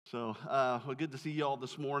Well, good to see you all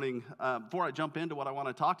this morning. Before I jump into what I want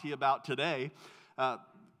to talk to you about today,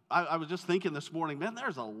 I was just thinking this morning, man,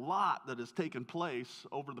 there's a lot that has taken place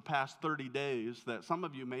over the past 30 days that some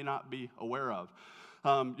of you may not be aware of.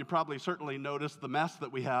 You probably certainly noticed the mess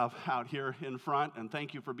that we have out here in front, and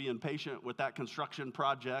thank you for being patient with that construction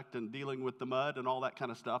project and dealing with the mud and all that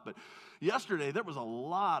kind of stuff. But yesterday, there was a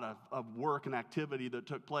lot of work and activity that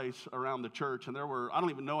took place around the church, and I don't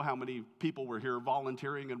even know how many people were here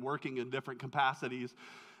volunteering and working in different capacities.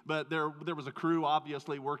 But there was a crew,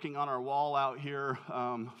 obviously, working on our wall out here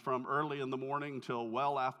from early in the morning till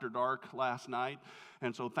well after dark last night.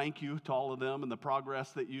 And so thank you to all of them and the progress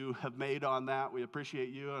that you have made on that. We appreciate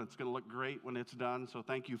you, and it's going to look great when it's done, so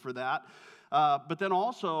thank you for that. But then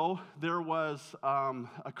also, there was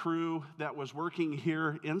a crew that was working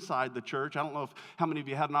here inside the church. I don't know how many of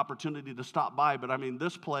you had an opportunity to stop by, but I mean,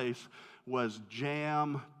 this place was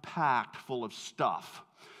jam-packed full of stuff.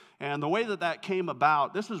 And the way that came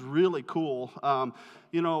about, this is really cool.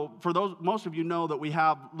 Most of you know that we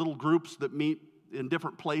have little groups that meet in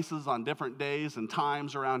different places on different days and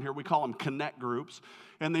times around here. We call them connect groups.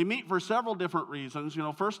 And they meet for several different reasons.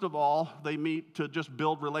 First of all, they meet to just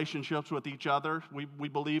build relationships with each other. We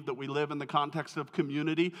believe that we live in the context of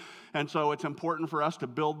community, and so it's important for us to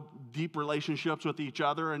build deep relationships with each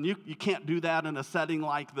other. And you can't do that in a setting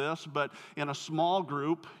like this, but in a small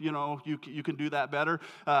group, you can do that better.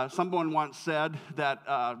 Someone once said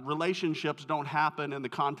that relationships don't happen in the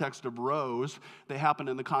context of rows. They happen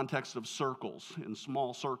in the context of circles, in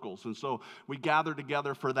small circles. And so we gather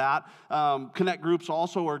together for that. Connect groups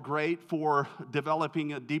also are great for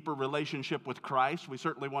developing a deeper relationship with Christ. We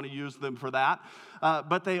certainly want to use them for that.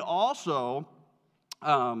 But they also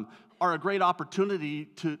are a great opportunity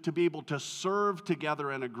to be able to serve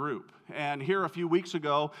together in a group. And here a few weeks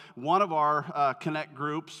ago, one of our Connect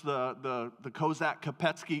groups, the Kozak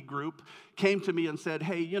Kopetsky group, came to me and said,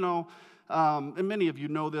 hey, and many of you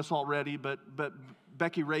know this already, but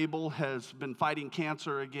Becky Rabel has been fighting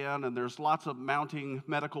cancer again, and there's lots of mounting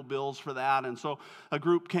medical bills for that. And so a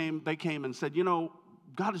group came and said,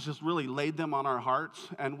 God has just really laid them on our hearts,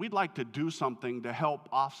 and we'd like to do something to help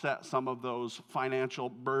offset some of those financial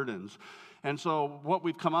burdens. And so what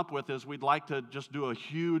we've come up with is we'd like to just do a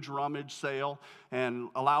huge rummage sale and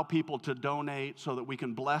allow people to donate so that we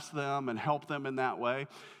can bless them and help them in that way.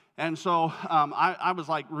 And so I was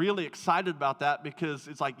really really about that, because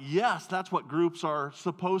it's yes, that's what groups are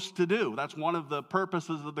supposed to do. That's one of the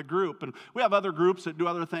purposes of the group. And we have other groups that do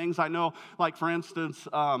other things. I know, for instance,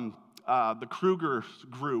 the Kruger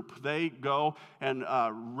group, they go and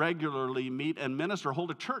regularly meet and minister,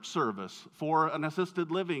 hold a church service for an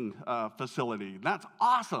assisted living facility. That's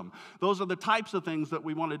awesome. Those are the types of things that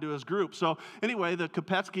we want to do as groups. So anyway, the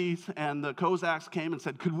Kopetskys and the Kozaks came and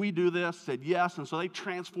said, could we do this? Said yes. And so they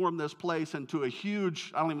transformed this place into a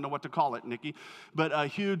huge, I don't even know what to call it, Nikki, but a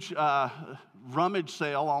huge rummage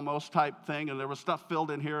sale almost type thing. And there was stuff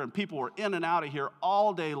filled in here, and people were in and out of here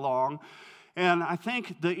all day long. And I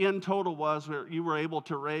think the end total was you were able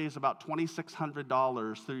to raise about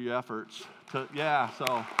 $2,600 through your efforts. So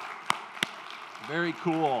very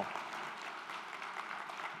cool.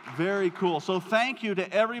 Very cool. So thank you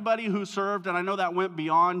to everybody who served, and I know that went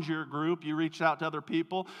beyond your group. You reached out to other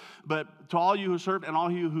people, but to all you who served and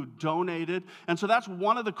all you who donated. And so that's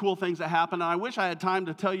one of the cool things that happened, and I wish I had time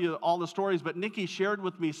to tell you all the stories, but Nikki shared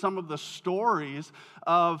with me some of the stories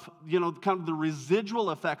of, kind of the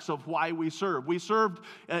residual effects of why we serve. We served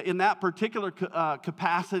in that particular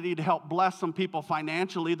capacity to help bless some people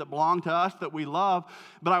financially that belong to us, that we love,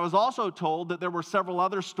 but I was also told that there were several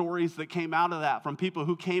other stories that came out of that from people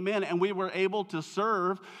who came in, and we were able to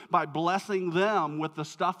serve by blessing them with the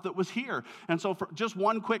stuff that was here. And so for just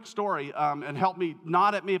one quick story, and help me,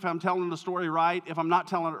 nod at me if I'm telling the story right. If I'm not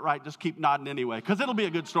telling it right, just keep nodding anyway, because it'll be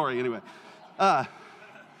a good story anyway. But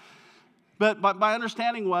my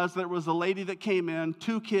understanding was there was a lady that came in,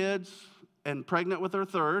 2 kids, and pregnant with her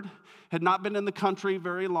third, had not been in the country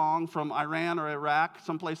very long, from Iran or Iraq,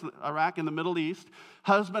 someplace in Iraq in the Middle East.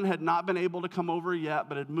 Husband had not been able to come over yet,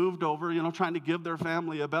 but had moved over, trying to give their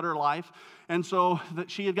family a better life. And so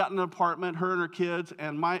that she had gotten an apartment, her and her kids,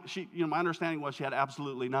 and my understanding was she had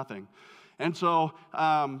absolutely nothing. And so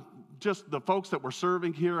just the folks that were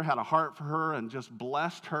serving here had a heart for her and just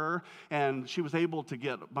blessed her. And she was able to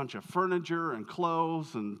get a bunch of furniture and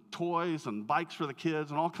clothes and toys and bikes for the kids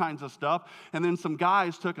and all kinds of stuff. And then some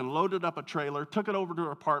guys took and loaded up a trailer, took it over to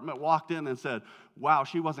her apartment, walked in and said, wow,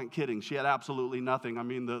 she wasn't kidding. She had absolutely nothing. I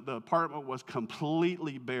mean, the apartment was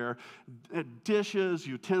completely bare. Dishes,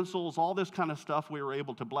 utensils, all this kind of stuff we were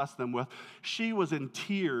able to bless them with. She was in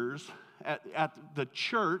tears at the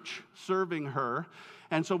church serving her.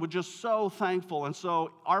 And so we're just so thankful. And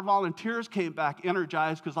so our volunteers came back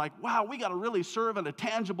energized because like, wow, we got to really serve in a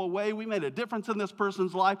tangible way. We made a difference in this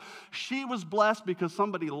person's life. She was blessed because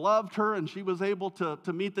somebody loved her and she was able to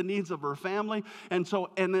meet the needs of her family. And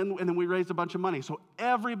then we raised a bunch of money. So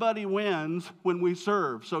everybody wins when we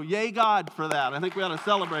serve. So yay God for that. I think we ought to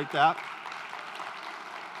celebrate that.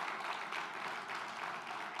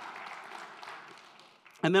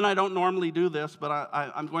 And then I don't normally do this, but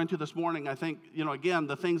I'm going to this morning. I think, again,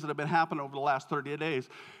 the things that have been happening over the last 30 days,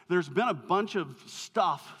 there's been a bunch of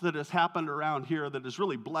stuff that has happened around here that has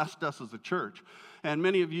really blessed us as a church. And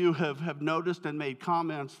many of you have noticed and made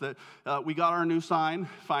comments that we got our new sign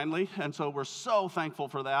finally, and so we're so thankful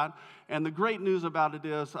for that. And the great news about it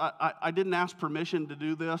is I didn't ask permission to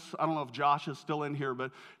do this. I don't know if Josh is still in here,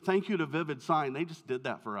 but thank you to Vivid Sign. They just did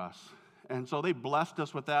that for us. And so they blessed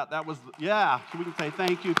us with that. So we can say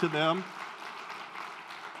thank you to them.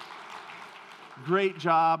 Great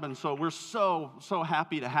job. And so we're so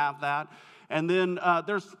happy to have that. And then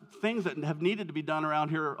there's things that have needed to be done around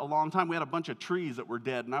here a long time. We had a bunch of trees that were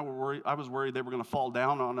dead, and I was worried they were going to fall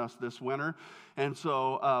down on us this winter. And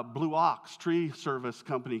so Blue Ox Tree Service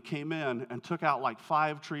Company came in and took out like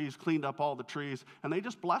 5 trees, cleaned up all the trees, and they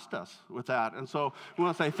just blessed us with that. And so we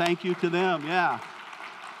want to say thank you to them. Yeah.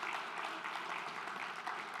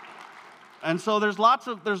 And so there's lots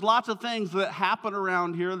of things that happen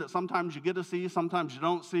around here that sometimes you get to see, sometimes you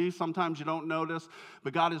don't see, sometimes you don't notice,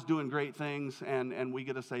 but God is doing great things, and we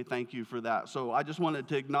get to say thank you for that. So I just wanted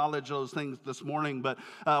to acknowledge those things this morning, but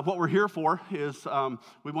what we're here for is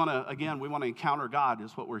we want to encounter God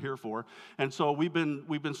is what we're here for. And so we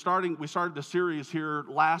started the series here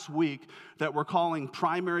last week that we're calling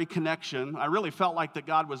Primary Connection. I really felt like that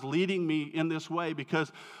God was leading me in this way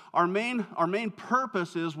because our main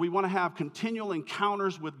purpose is we want to have continual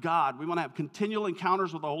encounters with God. We want to have continual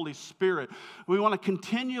encounters with the Holy Spirit. We want to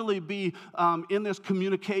continually be in this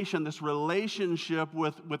communication, this relationship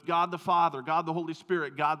with God the Father, God the Holy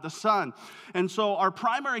Spirit, God the Son. And so our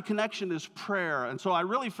primary connection is prayer. And so I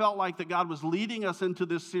really felt like that God was leading us into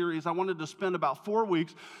this series. I wanted to spend about 4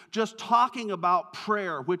 weeks just talking about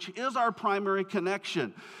prayer, which is our primary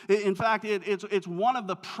connection. In fact, it's one of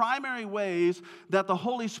the primary ways that the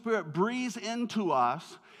Holy Spirit breathes into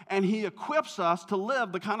us and He equips us to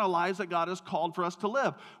live the kind of lives that God has called for us to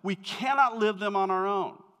live. We cannot live them on our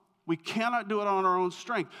own. We cannot do it on our own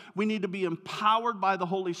strength. We need to be empowered by the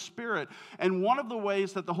Holy Spirit. And one of the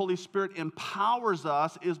ways that the Holy Spirit empowers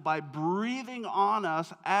us is by breathing on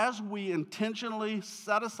us as we intentionally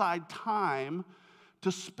set aside time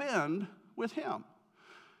to spend with Him.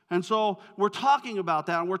 And so we're talking about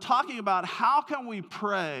that, and we're talking about how can we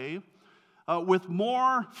pray with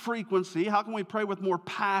more frequency? How can we pray with more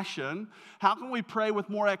passion? How can we pray with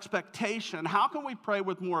more expectation? How can we pray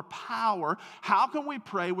with more power? How can we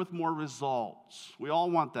pray with more results? We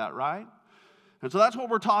all want that, right? And so that's what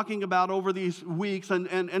we're talking about over these weeks.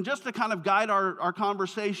 And just to kind of guide our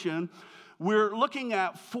conversation, we're looking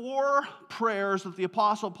at 4 prayers that the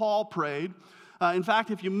Apostle Paul prayed. In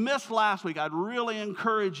fact, if you missed last week, I'd really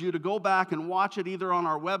encourage you to go back and watch it either on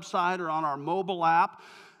our website or on our mobile app.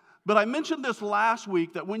 But I mentioned this last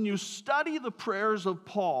week that when you study the prayers of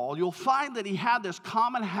Paul, you'll find that he had this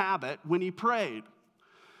common habit when he prayed.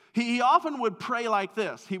 He often would pray like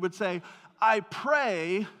this. He would say, I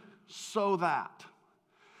pray so that.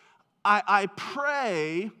 I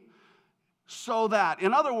pray so that.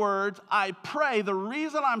 In other words, I pray. The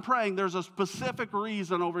reason I'm praying, there's a specific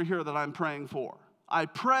reason over here that I'm praying for. I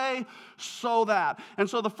pray so that. And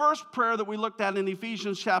so the first prayer that we looked at in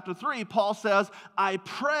Ephesians chapter 3, Paul says, I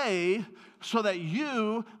pray so that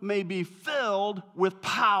you may be filled with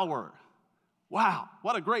power. Wow,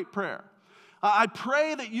 what a great prayer. I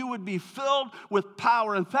pray that you would be filled with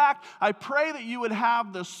power. In fact, I pray that you would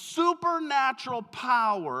have the supernatural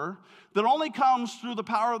power that only comes through the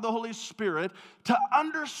power of the Holy Spirit to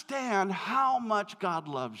understand how much God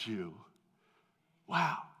loves you.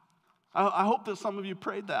 Wow. I hope that some of you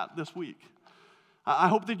prayed that this week. I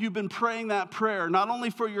hope that you've been praying that prayer, not only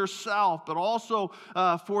for yourself, but also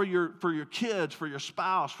for your kids, for your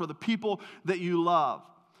spouse, for the people that you love.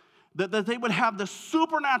 That they would have the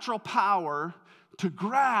supernatural power to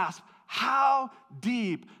grasp how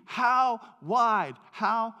deep, how wide,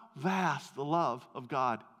 how vast the love of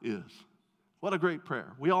God is. What a great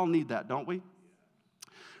prayer. We all need that, don't we?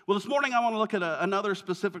 Well, this morning I want to look at another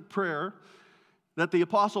specific prayer that the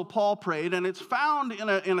Apostle Paul prayed, and it's found in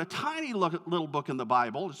a tiny little book in the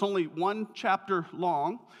Bible. It's only 1 chapter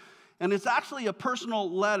long, and it's actually a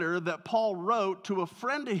personal letter that Paul wrote to a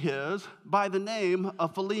friend of his by the name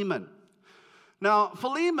of Philemon. Now,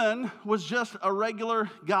 Philemon was just a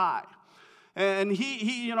regular guy. And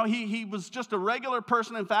he was just a regular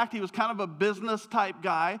person. In fact, he was kind of a business type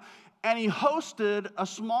guy. And he hosted a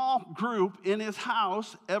small group in his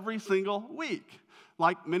house every single week,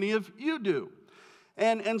 like many of you do.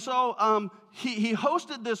 And so he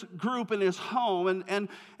hosted this group in his home.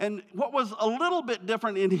 And what was a little bit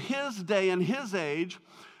different in his day and his age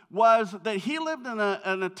was that he lived in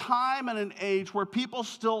a time and an age where people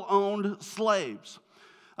still owned slaves,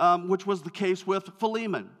 which was the case with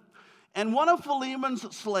Philemon. And one of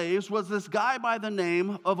Philemon's slaves was this guy by the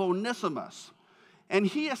name of Onesimus. And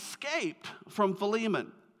he escaped from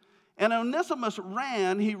Philemon. And Onesimus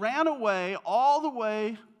ran away all the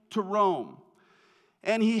way to Rome.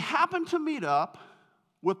 And he happened to meet up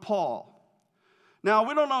with Paul. Now,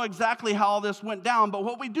 we don't know exactly how all this went down, but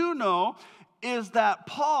what we do know is that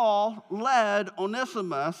Paul led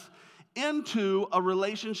Onesimus into a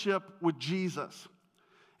relationship with Jesus.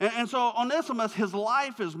 And so Onesimus, his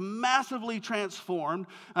life is massively transformed.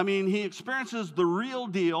 I mean, he experiences the real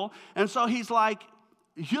deal. And so he's like,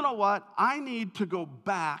 you know what? I need to go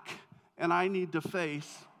back and I need to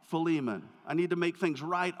face Philemon. I need to make things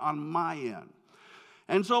right on my end.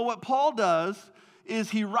 And so what Paul does is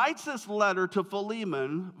he writes this letter to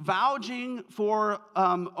Philemon, vouching for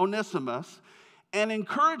Onesimus and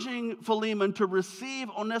encouraging Philemon to receive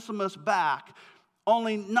Onesimus back,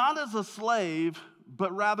 only not as a slave,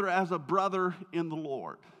 but rather as a brother in the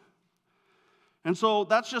Lord. And so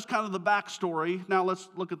that's just kind of the backstory. Now let's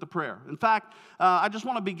look at the prayer. In fact, I just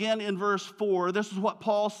want to begin in verse 4. This is what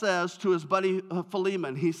Paul says to his buddy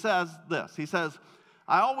Philemon. He says this. He says,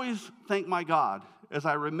 I always thank my God as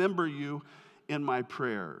I remember you in my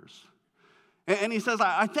prayers. And he says,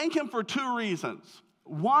 I thank him for two reasons.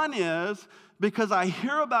 One is because I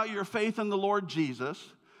hear about your faith in the Lord Jesus.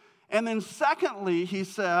 And then secondly, he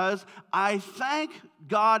says, I thank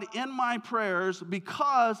God in my prayers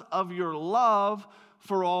because of your love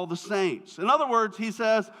for all the saints. In other words, he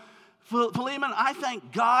says, Philemon, I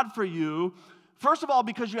thank God for you. First of all,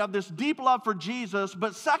 because you have this deep love for Jesus.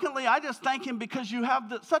 But secondly, I just thank him because you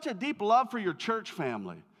have such a deep love for your church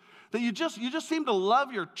family. That you just seem to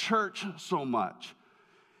love your church so much.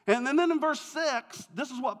 And then in verse 6,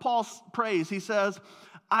 this is what Paul prays. He says,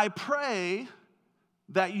 I pray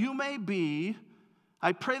that you may be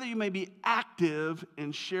active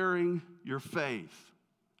in sharing your faith.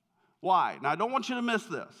 Why? Now, I don't want you to miss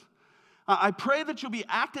this. I pray that you'll be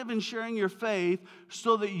active in sharing your faith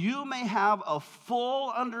so that you may have a full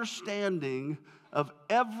understanding of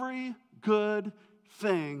every good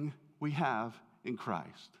thing we have in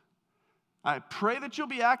Christ. I pray that you'll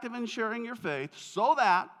be active in sharing your faith so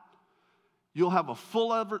that you'll have a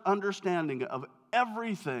full understanding of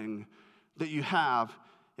everything that you have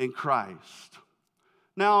in Christ.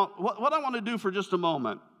 Now, what I want to do for just a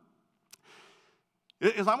moment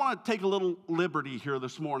is I want to take a little liberty here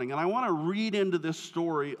this morning, and I want to read into this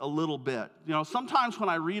story a little bit. You know, sometimes when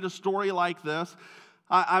I read a story like this,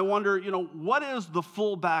 I wonder, what is the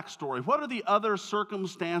full backstory? What are the other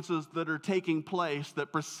circumstances that are taking place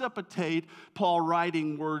that precipitate Paul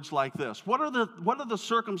writing words like this? What are the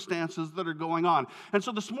circumstances that are going on? And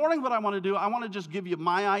so this morning what I want to do, I want to just give you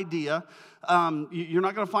my idea. You're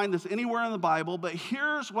not going to find this anywhere in the Bible, but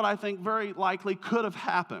here's what I think very likely could have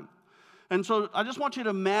happened. And so I just want you to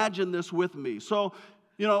imagine this with me. So,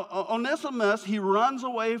 Onesimus, he runs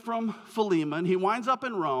away from Philemon. He winds up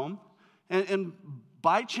in Rome, and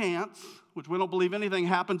by chance, which we don't believe anything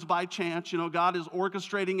happens by chance, God is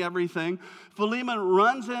orchestrating everything. Philemon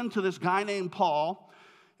runs into this guy named Paul,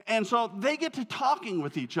 and so they get to talking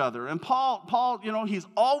with each other. And Paul, he's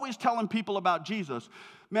always telling people about Jesus.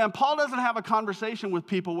 Man, Paul doesn't have a conversation with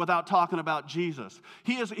people without talking about Jesus.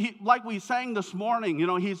 He like we sang this morning,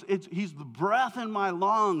 he's the breath in my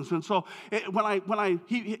lungs. And so when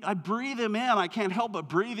I breathe him in, I can't help but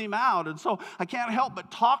breathe him out. And so I can't help but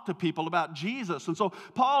talk to people about Jesus. And so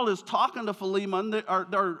Paul is talking to Philemon,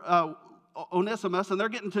 Onesimus, and they're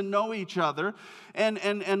getting to know each other.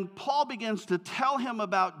 And Paul begins to tell him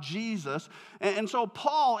about Jesus. And so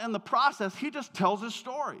Paul, in the process, he just tells his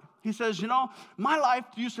story. He says, my life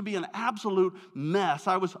used to be an absolute mess.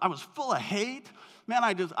 I was full of hate. Man,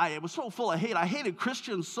 I was so full of hate. I hated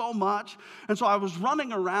Christians so much. And so I was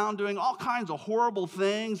running around doing all kinds of horrible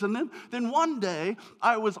things. And then one day,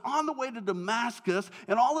 I was on the way to Damascus,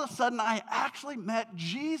 and all of a sudden, I actually met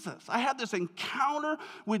Jesus. I had this encounter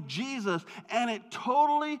with Jesus, and it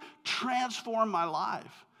totally transformed my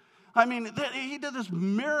life. I mean, he did this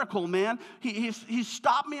miracle, man. He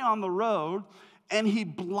stopped me on the road, and he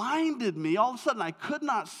blinded me. All of a sudden, I could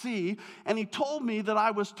not see. And he told me that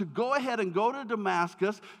I was to go ahead and go to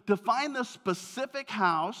Damascus to find this specific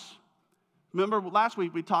house Remember last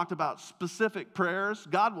week we talked about specific prayers.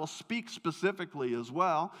 God will speak specifically as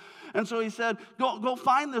well. And so he said, go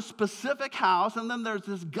find this specific house, and then there's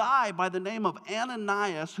this guy by the name of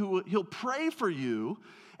Ananias he'll pray for you,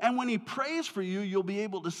 and when he prays for you, you'll be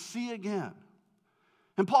able to see again.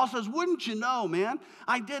 And Paul says, wouldn't you know, man,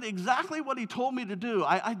 I did exactly what he told me to do.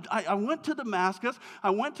 I went to Damascus.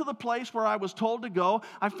 I went to the place where I was told to go.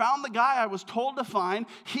 I found the guy I was told to find.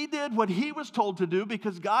 He did what he was told to do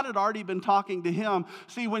because God had already been talking to him.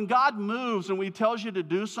 See, when God moves and he tells you to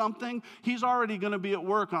do something, he's already going to be at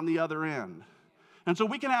work on the other end. And so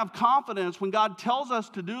we can have confidence when God tells us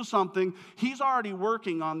to do something, he's already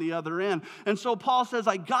working on the other end. And so Paul says,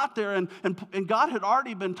 I got there, and God had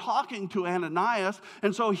already been talking to Ananias,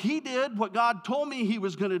 and so he did what God told me he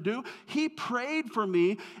was going to do. He prayed for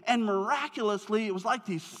me, and miraculously, it was like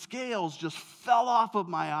these scales just fell off of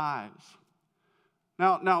my eyes.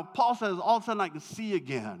 Now Paul says, all of a sudden I could see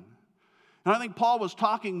again. And I think Paul was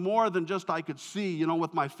talking more than just I could see,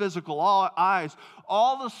 with my physical eyes.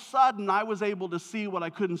 All of a sudden, I was able to see what I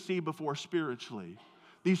couldn't see before spiritually.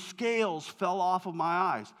 These scales fell off of my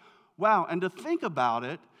eyes. Wow, and to think about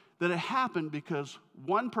it, that it happened because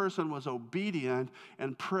one person was obedient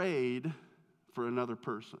and prayed for another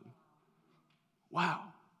person. Wow,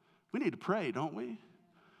 we need to pray, don't we?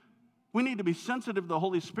 We need to be sensitive to the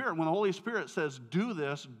Holy Spirit. When the Holy Spirit says, do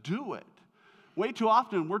this, do it. Way too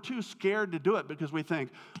often, we're too scared to do it because we think,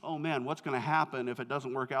 oh man, what's going to happen if it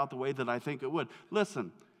doesn't work out the way that I think it would?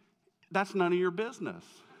 Listen, that's none of your business.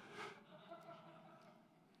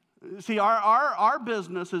 See, our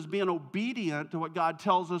business is being obedient to what God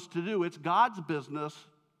tells us to do. It's God's business,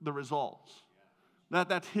 the results.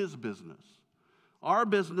 That's his business. Our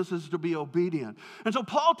business is to be obedient. And so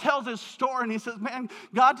Paul tells his story, and he says, man,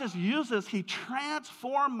 God just used this. He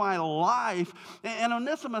transformed my life. And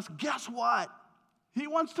Onesimus, guess what? He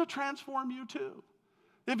wants to transform you too.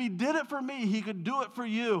 If he did it for me, he could do it for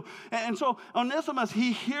you. And so Onesimus,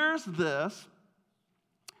 he hears this,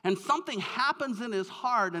 and something happens in his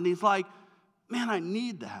heart, and he's like, man, I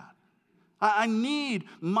need that. I need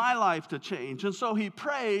my life to change. And so he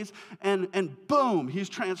prays, and boom, he's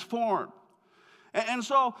transformed. And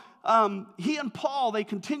so he and Paul, they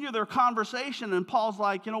continue their conversation, and Paul's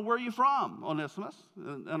like, where are you from, Onesimus?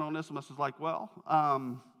 And Onesimus is like, well,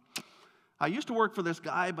 I used to work for this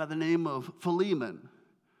guy by the name of Philemon.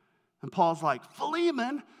 And Paul's like,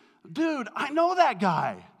 Philemon? Dude, I know that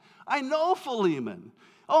guy. I know Philemon.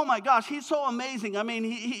 Oh my gosh, he's so amazing. I mean,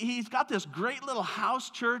 he's got this great little house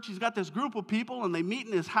church. He's got this group of people, and they meet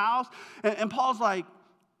in his house. And Paul's like,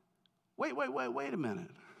 wait a minute.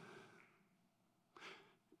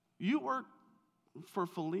 You work for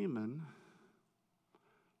Philemon,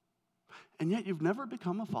 and yet you've never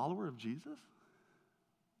become a follower of Jesus?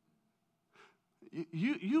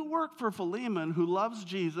 You work for Philemon, who loves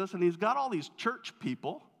Jesus, and he's got all these church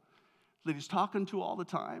people that he's talking to all the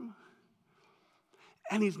time,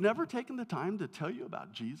 and he's never taken the time to tell you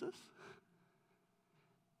about Jesus?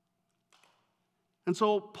 And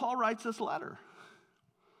so Paul writes this letter.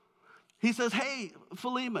 He says, hey,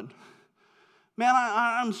 Philemon, man,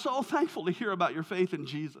 I'm so thankful to hear about your faith in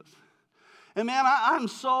Jesus. And man, I'm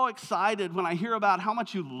so excited when I hear about how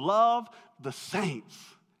much you love the saints.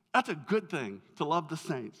 That's a good thing, to love the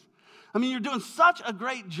saints. I mean, you're doing such a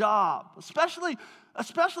great job, especially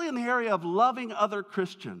in the area of loving other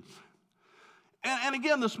Christians. And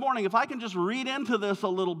again, this morning, if I can just read into this a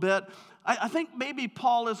little bit, I think maybe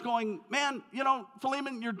Paul is going, man,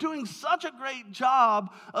 Philemon, you're doing such a great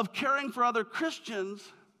job of caring for other Christians,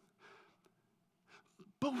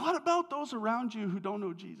 but what about those around you who don't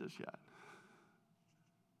know Jesus yet?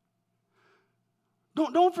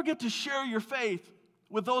 Don't forget to share your faith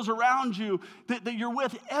with those around you that you're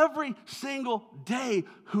with every single day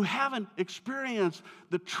who haven't experienced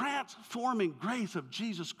the transforming grace of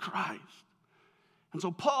Jesus Christ. And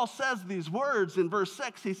so Paul says these words in verse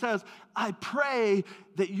 6. He says, I pray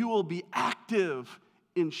that you will be active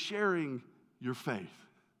in sharing your faith.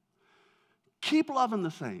 Keep loving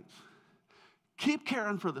the saints. Keep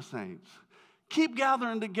caring for the saints. Keep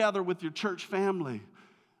gathering together with your church family.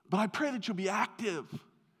 But I pray that you'll be active,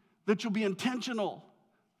 that you'll be intentional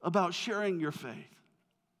about sharing your faith.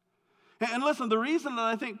 And listen, the reason that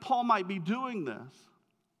I think Paul might be doing this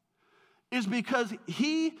is because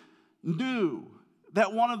he knew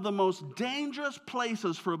that one of the most dangerous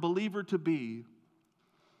places for a believer to be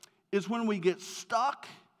is when we get stuck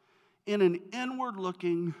in an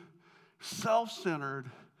inward-looking, self-centered,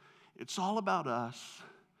 it's all about us,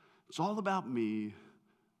 it's all about me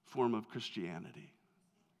form of Christianity.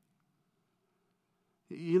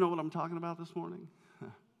 You know what I'm talking about this morning?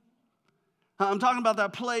 I'm talking about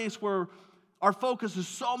that place where our focus is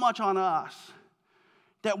so much on us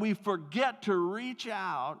that we forget to reach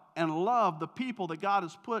out and love the people that God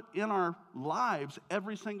has put in our lives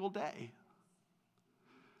every single day.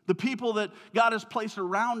 The people that God has placed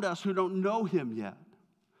around us who don't know Him yet.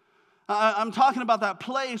 I'm talking about that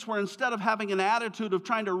place where instead of having an attitude of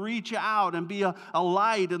trying to reach out and be a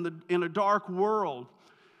light in a dark world,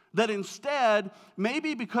 that instead,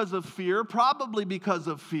 maybe because of fear, probably because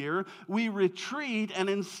of fear, we retreat, and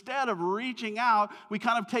instead of reaching out, we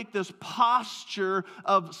kind of take this posture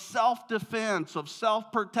of self-defense, of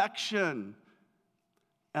self-protection,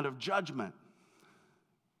 and of judgment.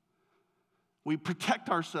 We protect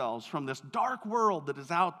ourselves from this dark world that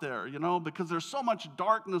is out there, because there's so much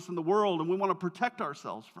darkness in the world, and we want to protect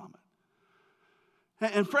ourselves from it.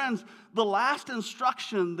 And friends, the last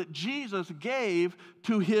instruction that Jesus gave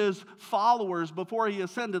to His followers before He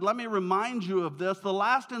ascended, let me remind you of this. The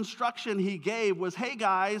last instruction He gave was, hey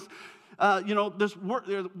guys, this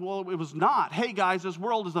world, well, it was not, hey guys, this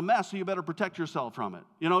world is a mess, so you better protect yourself from it.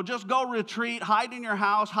 Just go retreat, hide in your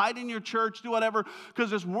house, hide in your church, do whatever, because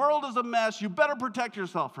this world is a mess, you better protect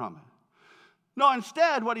yourself from it. No,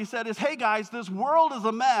 instead, what He said is, hey guys, this world is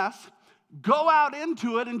a mess, go out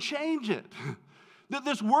into it and change it. That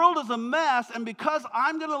this world is a mess, and because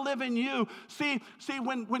I'm going to live in you. See,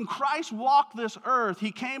 when Christ walked this earth,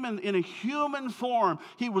 He came in a human form.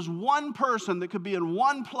 He was one person that could be in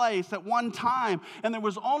one place at one time, and there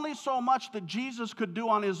was only so much that Jesus could do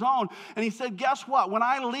on His own. And He said, guess what? When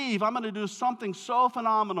I leave, I'm going to do something so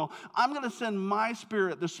phenomenal. I'm going to send my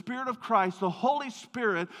Spirit, the Spirit of Christ, the Holy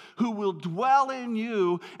Spirit, who will dwell in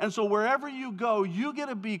you. And so wherever you go, you get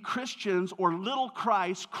to be Christians or little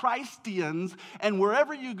Christians, and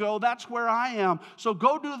wherever you go, that's where I am. So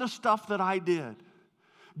go do the stuff that I did.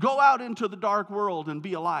 Go out into the dark world and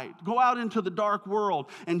be a light. Go out into the dark world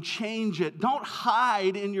and change it. Don't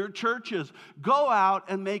hide in your churches. Go out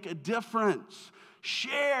and make a difference.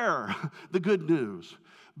 Share the good news.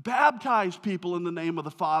 Baptize people in the name of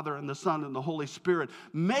the Father and the Son and the Holy Spirit.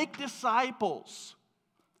 Make disciples.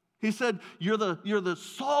 He said, you're the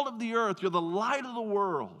salt of the earth. You're the light of the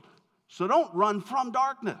world. So don't run from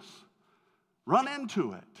darkness. Run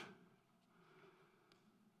into it.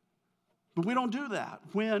 But we don't do that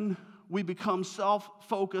when we become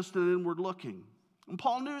self-focused and inward-looking. And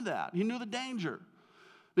Paul knew that. He knew the danger.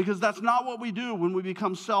 Because that's not what we do when we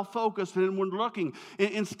become self-focused and inward-looking.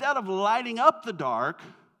 Instead of lighting up the dark,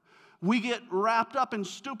 we get wrapped up in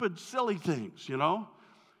stupid, silly things,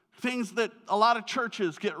 Things that a lot of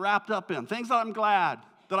churches get wrapped up in. Things that I'm glad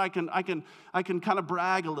that I can kind of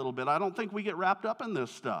brag a little bit. I don't think we get wrapped up in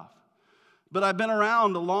this stuff. But I've been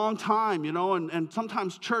around a long time, and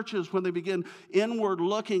sometimes churches, when they begin inward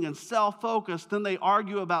looking and self-focused, then they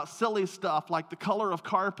argue about silly stuff like the color of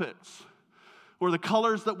carpets or the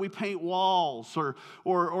colors that we paint walls or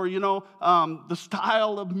the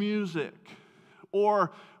style of music,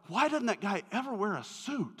 or why doesn't that guy ever wear a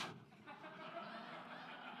suit?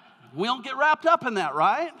 We don't get wrapped up in that,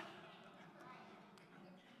 right?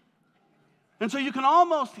 And so you can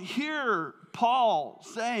almost hear Paul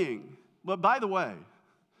saying, but by the way,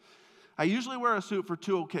 I usually wear a suit for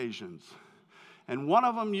 2 occasions. And one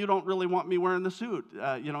of them, you don't really want me wearing the suit,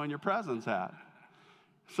 in your presence at.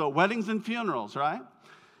 So weddings and funerals, right?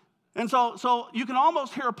 And so you can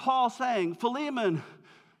almost hear Paul saying, Philemon,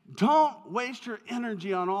 don't waste your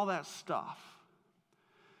energy on all that stuff.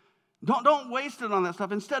 Don't waste it on that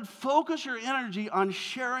stuff. Instead, focus your energy on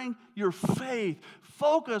sharing your faith.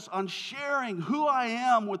 Focus on sharing who I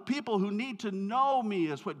am with people who need to know me,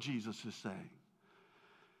 is what Jesus is saying.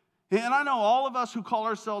 And I know all of us who call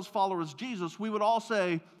ourselves followers of Jesus, we would all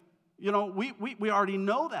say, we already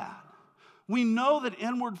know that. We know that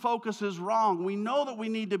inward focus is wrong. We know that we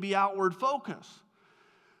need to be outward focused.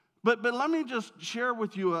 But let me just share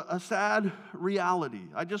with you a sad reality.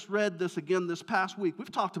 I just read this again this past week.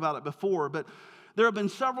 We've talked about it before, but there have been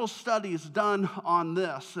several studies done on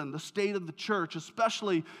this and the state of the church,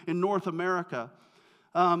 especially in North America.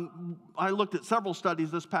 I looked at several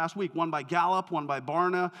studies this past week, one by Gallup, one by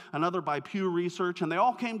Barna, another by Pew Research, and they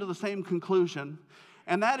all came to the same conclusion,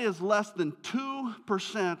 and that is less than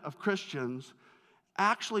 2% of Christians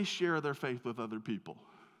actually share their faith with other people.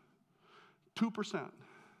 2%.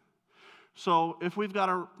 So if we've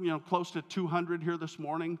got close to 200 here this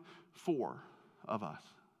morning, 4 of us.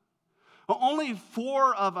 Only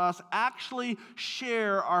 4 of us actually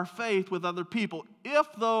share our faith with other people, if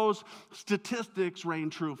those statistics reign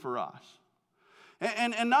true for us.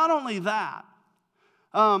 And not only that,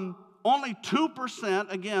 only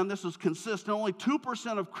 2%, again, this is consistent, only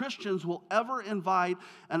 2% of Christians will ever invite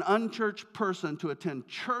an unchurched person to attend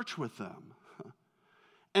church with them.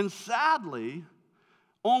 And sadly,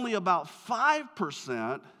 only about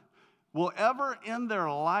 5% will ever in their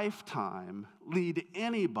lifetime lead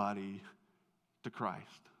anybody to Christ.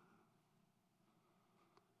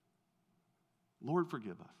 Lord,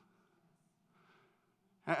 forgive us.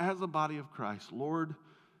 As a body of Christ, Lord,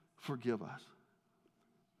 forgive us.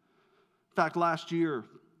 In fact, last year,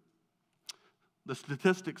 the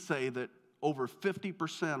statistics say that over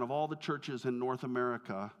 50% of all the churches in North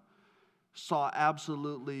America saw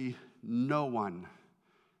absolutely no one,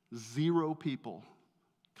 0 people,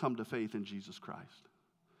 come to faith in Jesus Christ.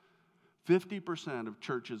 50% of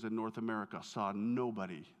churches in North America saw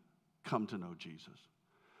nobody come to know Jesus.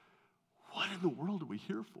 What in the world are we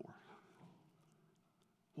here for?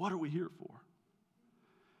 What are we here for?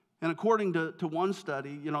 And according to one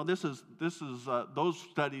study, those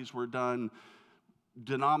studies were done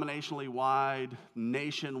denominationally wide,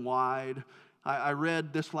 nationwide. I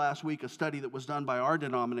read this last week a study that was done by our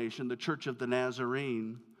denomination, the Church of the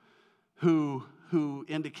Nazarene, who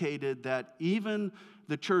indicated that even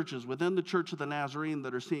the churches within the Church of the Nazarene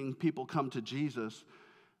that are seeing people come to Jesus,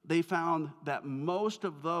 they found that most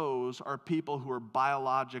of those are people who are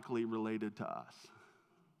biologically related to us.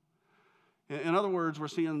 In other words, we're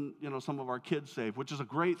seeing, some of our kids saved, which is a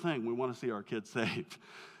great thing. We want to see our kids saved.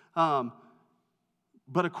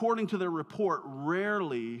 But according to their report,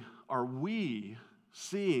 rarely are we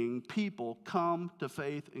seeing people come to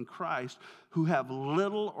faith in Christ who have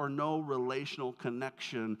little or no relational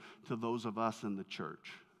connection to those of us in the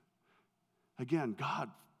church. Again, God,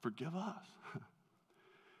 forgive us.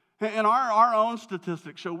 And our own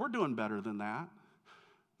statistics show we're doing better than that.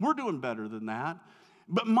 We're doing better than that.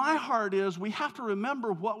 But my heart is we have to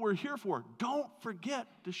remember what we're here for. Don't forget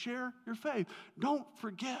to share your faith. Don't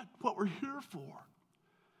forget what we're here for.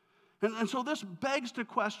 And so this begs to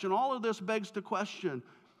question, all of this begs to question,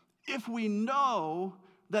 if we know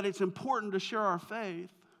that it's important to share our faith,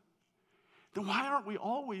 then why aren't we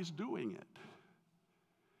always doing it?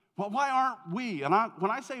 Well, why aren't we? And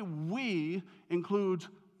when I say we, includes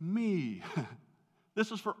me.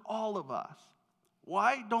 This is for all of us.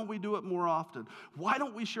 Why don't we do it more often? Why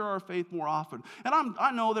don't we share our faith more often? And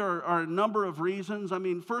I know there are a number of reasons. I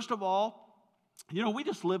mean, first of all, we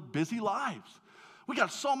just live busy lives. We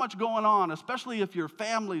got so much going on, especially if you're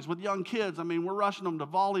families with young kids. I mean, we're rushing them to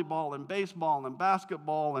volleyball and baseball and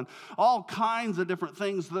basketball and all kinds of different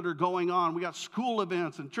things that are going on. We got school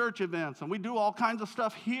events and church events, and we do all kinds of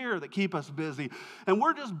stuff here that keep us busy. And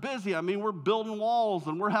we're just busy. I mean, we're building walls,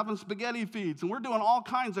 and we're having spaghetti feeds, and we're doing all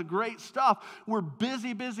kinds of great stuff. We're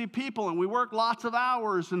busy, busy people, and we work lots of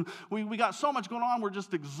hours, and we got so much going on. We're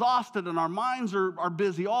just exhausted, and our minds are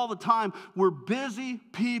busy all the time. We're busy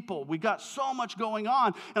people. We got so much going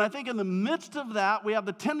on. And I think in the midst of that, we have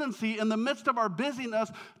the tendency, in the midst of our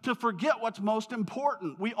busyness, to forget what's most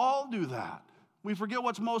important. We all do that. We forget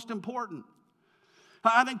what's most important.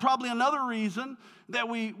 I think probably another reason that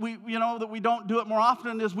we don't do it more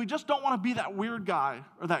often is we just don't want to be that weird guy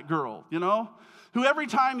or that girl, who every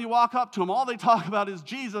time you walk up to them, all they talk about is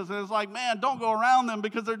Jesus. And it's like, man, don't go around them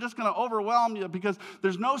because they're just going to overwhelm you because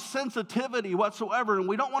there's no sensitivity whatsoever. And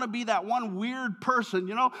we don't want to be that one weird person,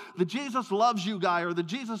 the Jesus loves you guy or the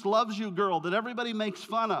Jesus loves you girl that everybody makes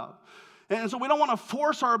fun of. And so we don't want to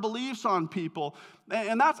force our beliefs on people.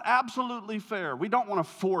 And that's absolutely fair. We don't want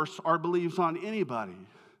to force our beliefs on anybody.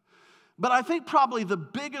 But I think probably the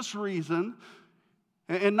biggest reason,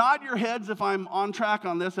 and nod your heads if I'm on track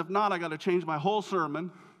on this. If not, I got to change my whole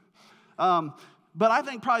sermon. But I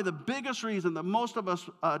think probably the biggest reason that most of us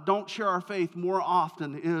don't share our faith more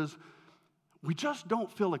often is we just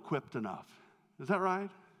don't feel equipped enough. Is that right?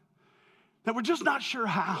 That we're just not sure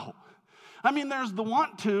how. I mean, there's the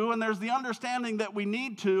want to, and there's the understanding that we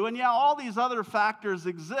need to, and yeah, all these other factors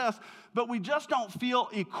exist, but we just don't feel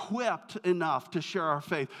equipped enough to share our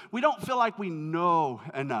faith. We don't feel like we know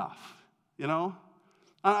enough,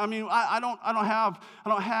 I mean, I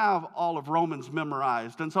don't have all of Romans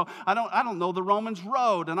memorized, and so I don't know the Romans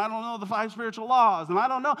road, and I don't know the 5 spiritual laws, and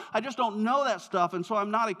I just don't know that stuff, and so I'm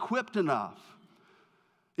not equipped enough.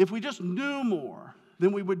 If we just knew more,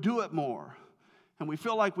 then we would do it more, and we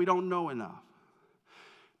feel like we don't know enough.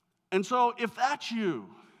 And so if that's you,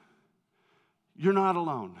 you're not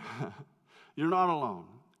alone. You're not alone.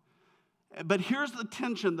 But here's the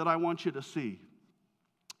tension that I want you to see.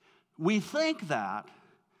 We think that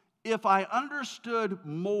if I understood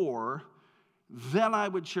more, then I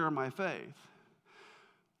would share my faith.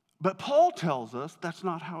 But Paul tells us that's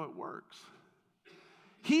not how it works.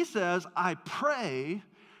 He says, I pray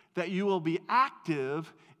that you will be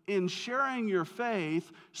active in sharing your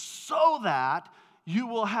faith so that you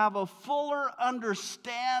will have a fuller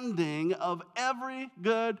understanding of every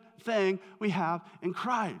good thing we have in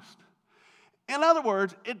Christ. In other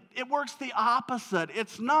words, it works the opposite.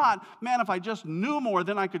 It's not, man, if I just knew more,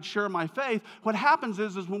 then I could share my faith. What happens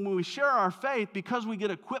is when we share our faith, because we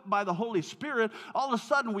get equipped by the Holy Spirit, all of a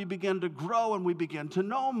sudden we begin to grow and we begin to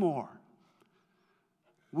know more.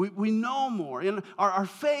 We know more. And our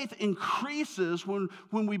faith increases when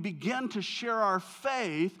we begin to share our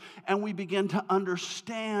faith and we begin to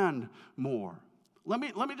understand more. Let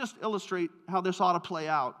me just illustrate how this ought to play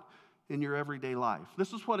out in your everyday life.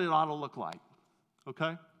 This is what it ought to look like,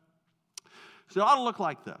 okay? So it ought to look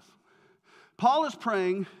like this. Paul is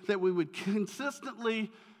praying that we would consistently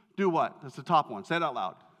do what? That's the top one. Say it out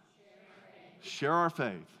loud. Share our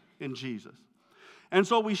faith in Jesus. And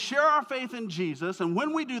so we share our faith in Jesus, and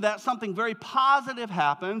when we do that, something very positive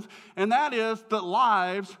happens, and that is that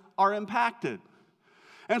lives are impacted.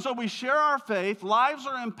 And so we share our faith, lives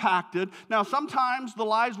are impacted. Now, sometimes the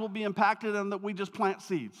lives will be impacted and that we just plant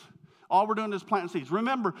seeds. All we're doing is planting seeds.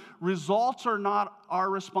 Remember, results are not our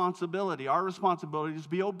responsibility. Our responsibility is to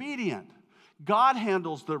be obedient. God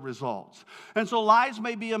handles the results. And so lives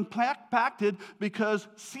may be impacted because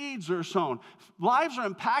seeds are sown. Lives are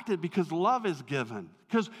impacted because love is given.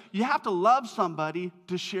 Because you have to love somebody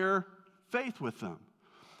to share faith with them.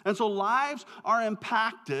 And so lives are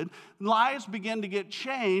impacted, lives begin to get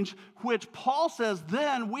changed, which Paul says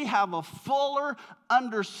then we have a fuller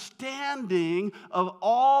understanding of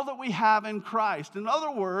all that we have in Christ. In other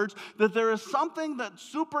words, that there is something that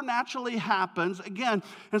supernaturally happens, again,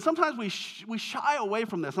 and sometimes we shy away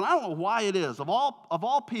from this, and I don't know why it is. Of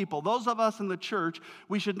all people, those of us in the church,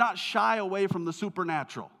 we should not shy away from the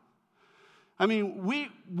supernatural. I mean,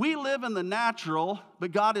 we live in the natural,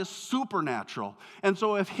 but God is supernatural. And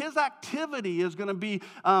so if his activity is going to be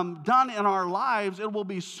done in our lives, it will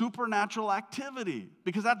be supernatural activity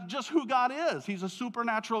because that's just who God is. He's a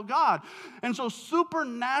supernatural God. And so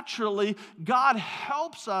supernaturally, God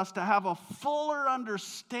helps us to have a fuller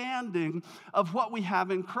understanding of what we have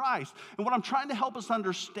in Christ. And what I'm trying to help us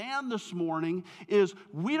understand this morning is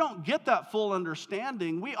we don't get that full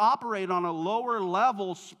understanding. We operate on a lower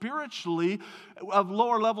level spiritually, a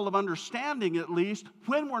lower level of understanding at least,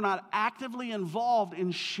 when we're not actively involved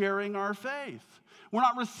in sharing our faith. We're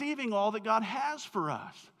not receiving all that God has for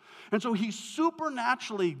us. And so he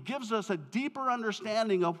supernaturally gives us a deeper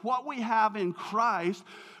understanding of what we have in Christ,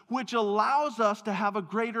 which allows us to have a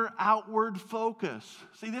greater outward focus.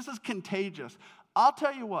 See, this is contagious. I'll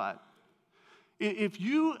tell you what. If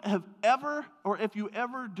you have ever, or if you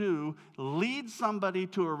ever do, lead somebody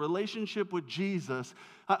to a relationship with Jesus,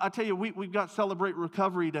 I tell you, we've got Celebrate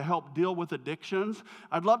Recovery to help deal with addictions.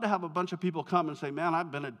 I'd love to have a bunch of people come and say, man,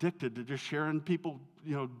 I've been addicted to just sharing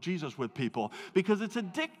Jesus with people, because it's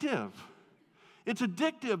addictive. It's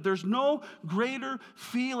addictive. There's no greater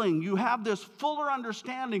feeling. You have this fuller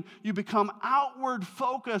understanding. You become outward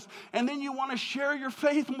focused, and then you want to share your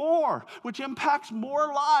faith more, which impacts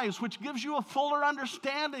more lives, which gives you a fuller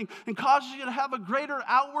understanding and causes you to have a greater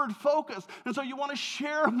outward focus. And so you want to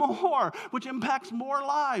share more, which impacts more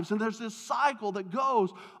lives. And there's this cycle that goes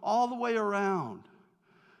all the way around.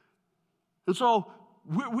 And so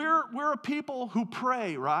we're a people who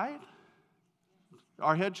pray, right?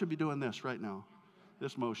 Our head should be doing this right now.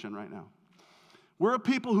 This motion right now. We're a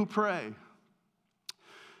people who pray.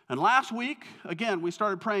 And last week, again, we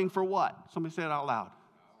started praying for what? Somebody say it out loud.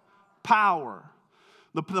 Power.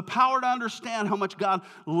 The power to understand how much God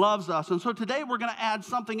loves us. And so today we're going to add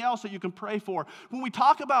something else that you can pray for. When we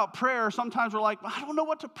talk about prayer, sometimes we're like, I don't know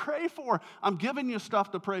what to pray for. I'm giving you stuff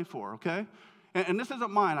to pray for, okay? And this isn't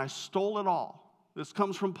mine. I stole it all. This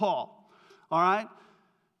comes from Paul, all right?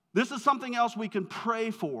 This is something else we can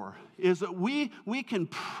pray for, is that we can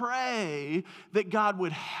pray that God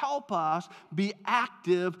would help us be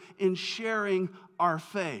active in sharing our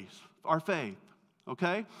faith,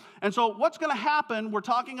 okay? And so what's going to happen, we're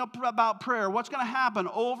talking about prayer, what's going to happen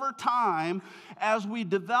over time as we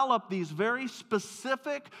develop these very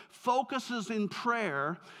specific focuses in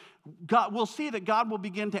prayer, we'll see that God will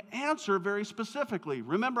begin to answer very specifically.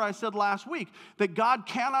 Remember, I said last week that God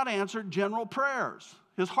cannot answer general prayers.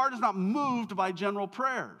 His heart is not moved by general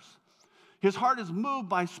prayers. His heart is moved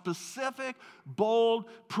by specific, bold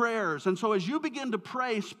prayers. And so as you begin to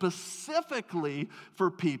pray specifically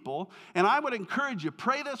for people, and I would encourage you,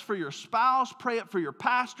 pray this for your spouse, pray it for your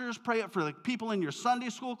pastors, pray it for the people in your Sunday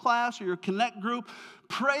school class or your Connect group,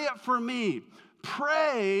 pray it for me.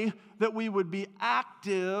 Pray that we would be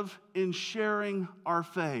active in sharing our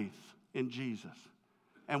faith in Jesus.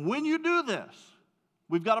 And when you do this,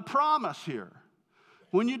 we've got a promise here.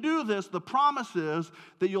 When you do this, the promise is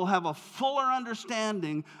that you'll have a fuller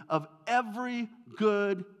understanding of every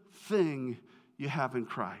good thing you have in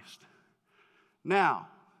Christ. Now,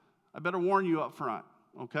 I better warn you up front,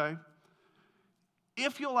 okay?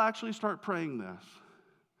 If you'll actually start praying this,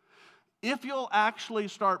 if you'll actually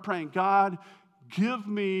start praying, God, give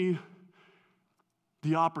me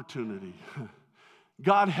the opportunity.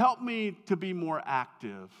 God, help me to be more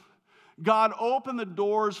active. God, open the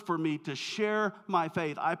doors for me to share my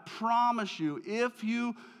faith. I promise you, if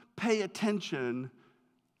you pay attention,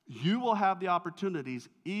 you will have the opportunities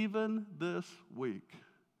even this week,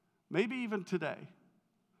 maybe even today.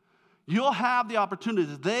 You'll have the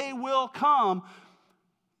opportunities. They will come.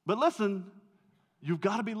 But listen, you've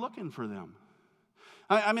got to be looking for them.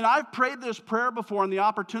 I mean, I've prayed this prayer before and the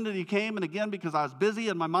opportunity came, and again, because I was busy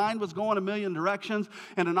and my mind was going a million directions,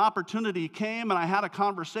 and an opportunity came, and I had a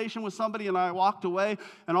conversation with somebody, and I walked away,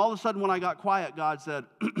 and all of a sudden when I got quiet, God said,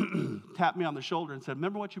 tapped me on the shoulder and said,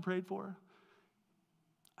 remember what you prayed for?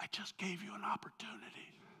 I just gave you an opportunity.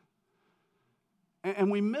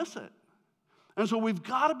 And we miss it. And so we've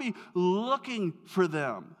got to be looking for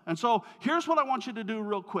them. And so here's what I want you to do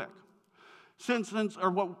real quick.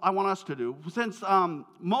 Or what I want us to do. Since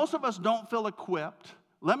most of us don't feel equipped,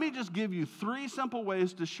 let me just give you 3 simple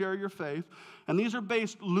ways to share your faith. And these are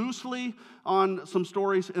based loosely on some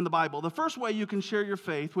stories in the Bible. The first way you can share your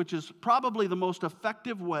faith, which is probably the most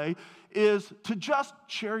effective way, is to just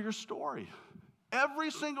share your story.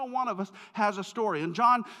 Every single one of us has a story. In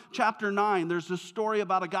John chapter 9, there's this story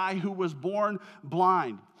about a guy who was born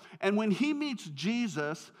blind. And when he meets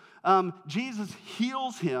Jesus, Jesus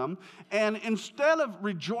heals him, and instead of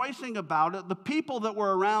rejoicing about it, the people that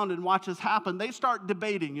were around and watch this happen, they start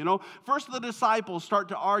debating, First the disciples start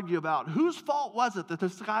to argue about whose fault was it that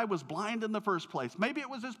this guy was blind in the first place. Maybe it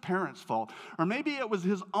was his parents' fault, or maybe it was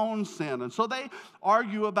his own sin, and so they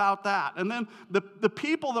argue about that. And then the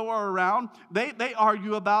people that were around, they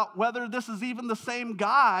argue about whether this is even the same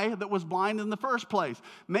guy that was blind in the first place.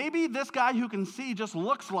 Maybe this guy who can see just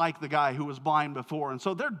looks like the guy who was blind before, and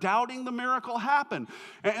so they're doubting the miracle happened.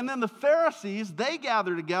 And then the Pharisees, they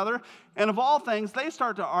gather together, and of all things, they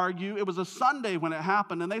start to argue. It was a Sunday when it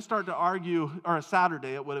happened, and they start to argue, or a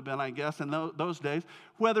Saturday it would have been, I guess, in those days,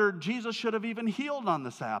 whether Jesus should have even healed on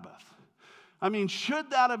the Sabbath. I mean, should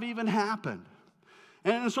that have even happened?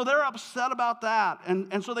 And so they're upset about that.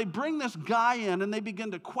 And so they bring this guy in, and they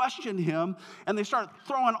begin to question him, and they start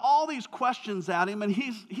throwing all these questions at him, and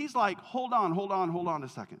he's like, hold on a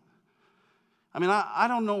second. I mean, I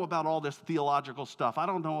don't know about all this theological stuff. I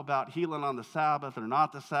don't know about healing on the Sabbath or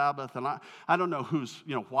not the Sabbath. And I don't know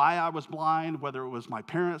why I was blind, whether it was my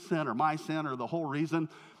parents' sin or my sin or the whole reason.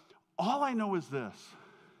 All I know is this.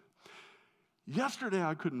 Yesterday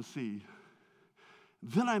I couldn't see.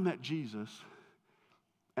 Then I met Jesus,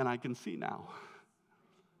 and I can see now.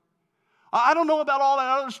 I don't know about all that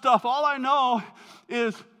other stuff. All I know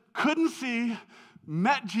is couldn't see,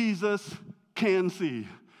 met Jesus, can see.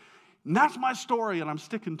 And that's my story, and I'm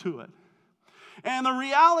sticking to it. And the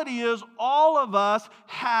reality is, all of us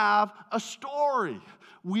have a story.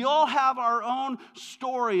 We all have our own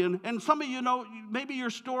story. And some of you know, maybe your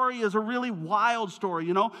story is a really wild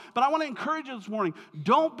story, But I want to encourage you this morning,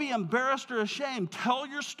 don't be embarrassed or ashamed. Tell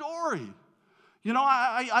your story.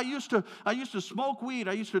 I used to smoke weed.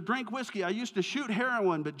 I used to drink whiskey. I used to shoot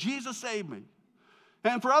heroin, but Jesus saved me.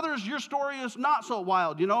 And for others, your story is not so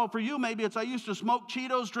wild. For you, maybe it's I used to smoke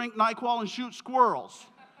Cheetos, drink NyQuil, and shoot squirrels.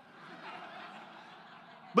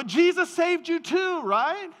 But Jesus saved you too,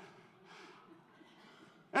 right?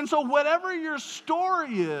 And so whatever your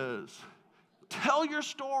story is, tell your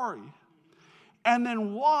story. And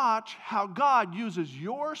then watch how God uses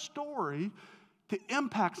your story to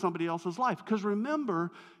impact somebody else's life. Because remember,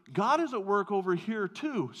 God is at work over here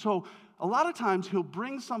too. So a lot of times he'll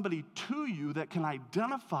bring somebody to you that can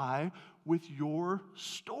identify with your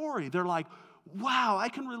story. They're like, wow, I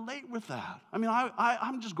can relate with that. I mean,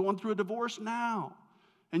 I'm just going through a divorce now.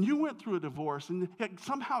 And you went through a divorce, and yet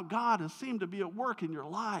somehow God has seemed to be at work in your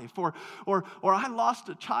life. Or I lost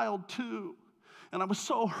a child too. And I was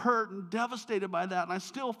so hurt and devastated by that, and I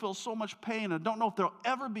still feel so much pain. I don't know if there'll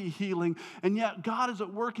ever be healing, and yet God is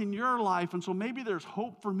at work in your life, and so maybe there's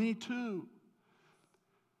hope for me too.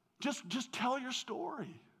 Just tell your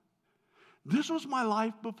story. This was my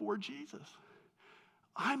life before Jesus.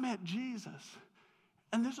 I met Jesus,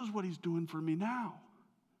 and this is what he's doing for me now.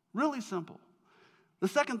 Really simple. The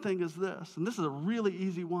second thing is this, and this is a really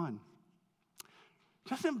easy one.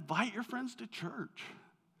 Just invite your friends to church.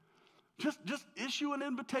 Just issue an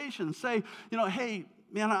invitation. Say, hey,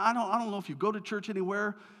 man, I don't know if you go to church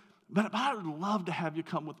anywhere, But I would love to have you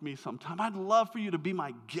come with me sometime. I'd love for you to be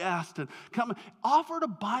my guest and come offer to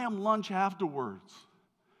buy them lunch afterwards.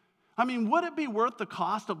 I mean, would it be worth the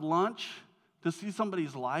cost of lunch to see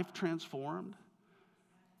somebody's life transformed?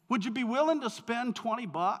 Would you be willing to spend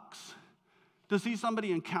 $20 to see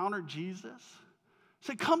somebody encounter Jesus?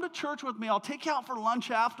 Say, come to church with me. I'll take you out for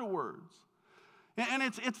lunch afterwards. And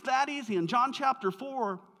it's that easy. In John chapter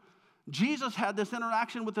 4, Jesus had this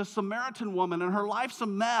interaction with this Samaritan woman, and her life's a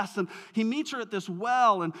mess, and he meets her at this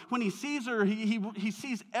well, and when he sees her, he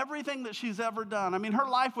sees everything that she's ever done. I mean, her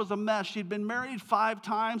life was a mess. She'd been married 5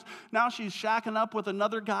 times. Now she's shacking up with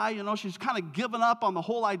another guy. You know, she's kind of given up on the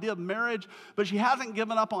whole idea of marriage, but she hasn't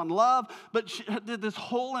given up on love, but this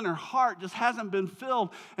hole in her heart just hasn't been filled.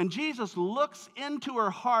 And Jesus looks into her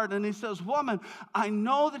heart, and he says, woman, I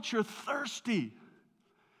know that you're thirsty.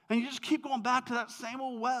 And you just keep going back to that same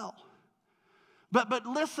old well. But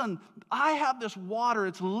listen, I have this water.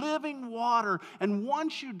 It's living water. And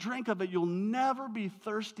once you drink of it, you'll never be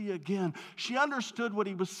thirsty again. She understood what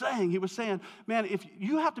he was saying. He was saying, man, if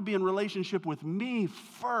you have to be in relationship with me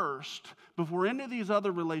first before any of these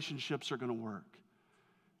other relationships are going to work.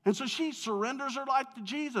 And so she surrenders her life to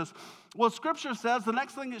Jesus. Well, Scripture says the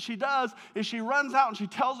next thing that she does is she runs out and she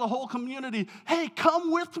tells the whole community, hey,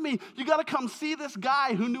 come with me. You got to come see this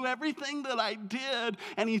guy who knew everything that I did,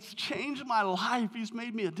 and he's changed my life. He's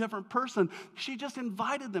made me a different person. She just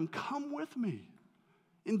invited them, come with me.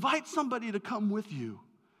 Invite somebody to come with you.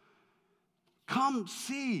 Come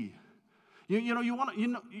see.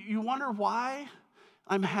 You wonder why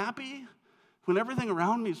I'm happy? When everything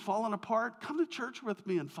around me is falling apart, come to church with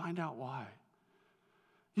me and find out why.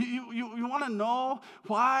 You want to know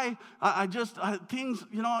why things,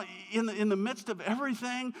 in the midst of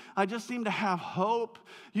everything, I just seem to have hope.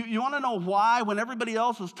 You want to know why when everybody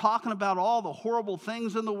else is talking about all the horrible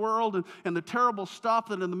things in the world and the terrible stuff,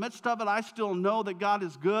 that in the midst of it, I still know that God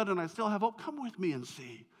is good and I still have hope. Come with me and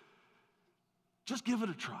see. Just give it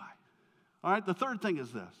a try. All right, the third thing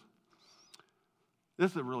is this.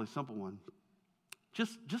 This is a really simple one.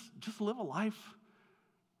 Just live a life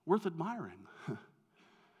worth admiring.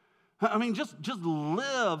 I mean, just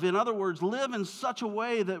live. In other words, live in such a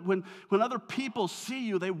way that when other people see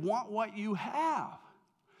you, they want what you have.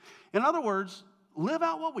 In other words, live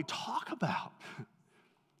out what we talk about.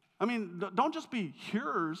 I mean, don't just be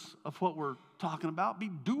hearers of what we're talking about. Be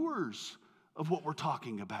doers of what we're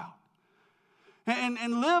talking about.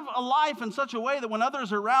 And live a life in such a way that when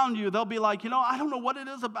others are around you, they'll be like, I don't know what it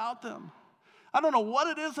is about them. I don't know what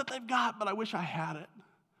it is that they've got, but I wish I had it.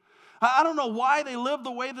 I don't know why they live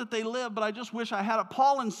the way that they live, but I just wish I had it.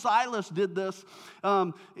 Paul and Silas did this.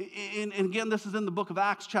 And again, this is in the book of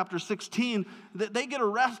Acts, chapter 16. They get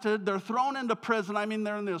arrested. They're thrown into prison. I mean,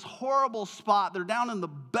 they're in this horrible spot. They're down in the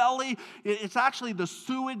belly. It's actually the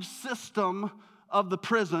sewage system of the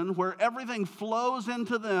prison where everything flows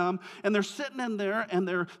into them, and they're sitting in there, and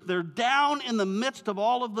they're down in the midst of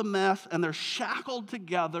all of the mess, and they're shackled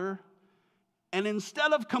together. And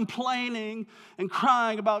instead of complaining and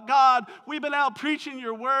crying about, God, we've been out preaching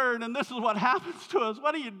your word, and this is what happens to us.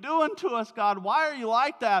 What are you doing to us, God? Why are you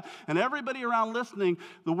like that? And everybody around listening,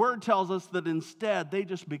 the word tells us that instead they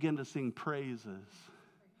just begin to sing praises.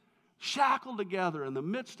 Shackled together in the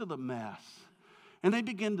midst of the mess. And they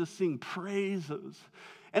begin to sing praises.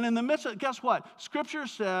 And in the midst of, guess what? Scripture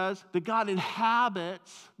says that God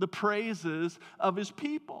inhabits the praises of his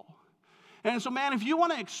people. And so, man, if you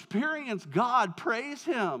want to experience God, praise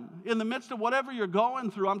him in the midst of whatever you're going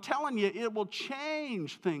through. I'm telling you, it will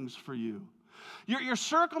change things for you. Your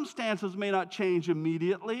circumstances may not change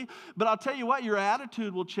immediately, but I'll tell you what, your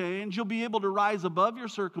attitude will change. You'll be able to rise above your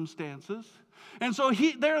circumstances. And so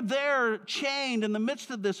they're there chained in the midst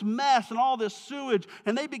of this mess and all this sewage,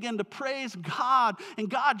 and they begin to praise God, and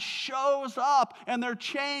God shows up, and their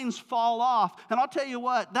chains fall off. And I'll tell you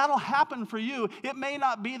what, that'll happen for you. It may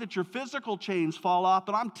not be that your physical chains fall off,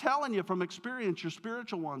 but I'm telling you from experience, your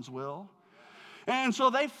spiritual ones will. And so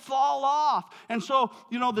they fall off. And so,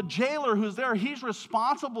 the jailer who's there, he's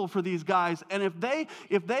responsible for these guys. And if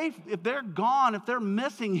they're gone, if they're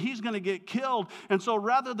missing, he's going to get killed. And so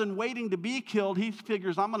rather than waiting to be killed, he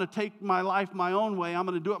figures, I'm going to take my life my own way. I'm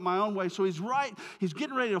going to do it my own way. So he's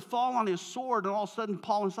getting ready to fall on his sword. And all of a sudden,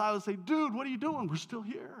 Paul and Silas say, dude, what are you doing? We're still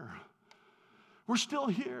here. We're still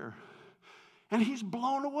here. And he's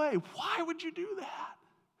blown away. Why would you do that?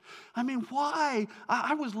 I mean, why?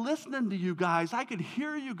 I was listening to you guys. I could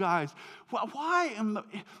hear you guys. Why,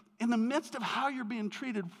 in the midst of how you're being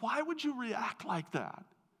treated, why would you react like that?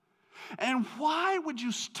 And why would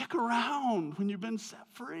you stick around when you've been set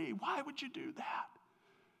free? Why would you do that?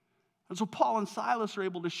 And so Paul and Silas are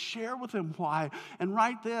able to share with him why. And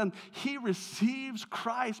right then, he receives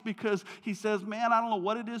Christ because he says, man, I don't know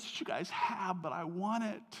what it is that you guys have, but I want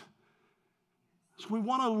it. So we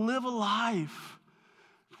want to live a life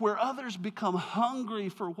where others become hungry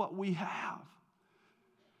for what we have.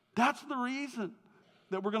 That's the reason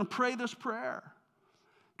that we're going to pray this prayer.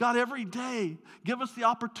 God, every day, give us the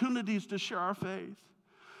opportunities to share our faith.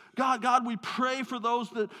 God, we pray for those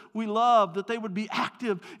that we love, that they would be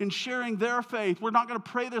active in sharing their faith. We're not going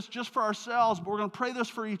to pray this just for ourselves, but we're going to pray this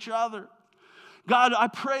for each other. God, I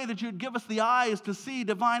pray that you'd give us the eyes to see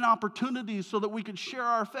divine opportunities so that we could share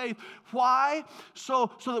our faith. Why?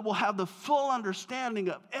 So that we'll have the full understanding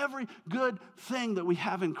of every good thing that we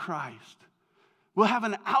have in Christ. We'll have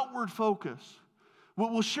an outward focus.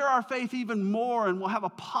 We'll share our faith even more, and we'll have a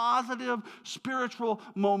positive spiritual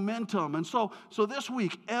momentum. And so this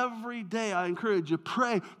week, every day, I encourage you,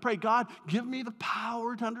 pray, God, give me the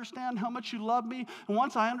power to understand how much you love me. And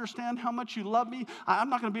once I understand how much you love me, I'm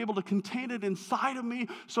not going to be able to contain it inside of me.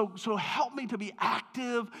 So help me to be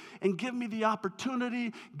active and give me the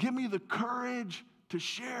opportunity, give me the courage to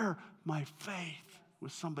share my faith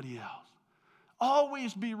with somebody else.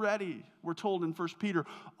 Always be ready, we're told in 1 Peter.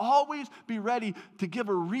 Always be ready to give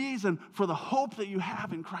a reason for the hope that you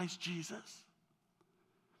have in Christ Jesus.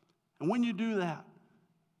 And when you do that,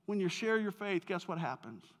 when you share your faith, guess what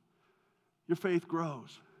happens? Your faith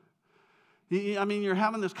grows. I mean, you're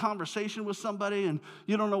having this conversation with somebody and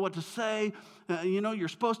you don't know what to say. You're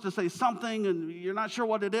supposed to say something and you're not sure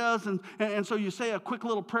what it is. And so you say a quick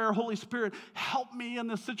little prayer, Holy Spirit, help me in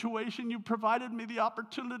this situation. You provided me the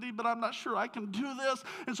opportunity, but I'm not sure I can do this.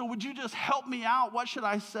 And so would you just help me out? What should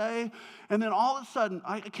I say? And then all of a sudden,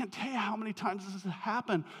 I can't tell you how many times this has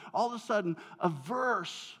happened. All of a sudden, a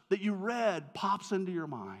verse that you read pops into your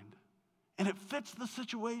mind and it fits the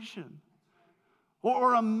situation.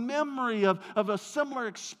 Or a memory of a similar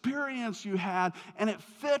experience you had, and it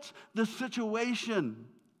fits the situation.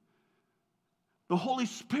 The Holy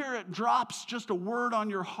Spirit drops just a word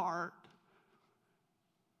on your heart.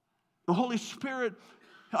 The Holy Spirit,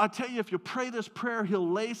 I tell you, if you pray this prayer,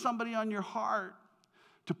 He'll lay somebody on your heart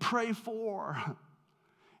to pray for.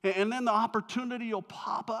 And then the opportunity will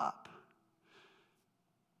pop up.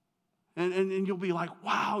 And you'll be like,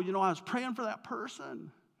 wow, I was praying for that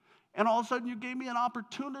person. And all of a sudden you gave me an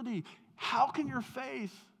opportunity. How can your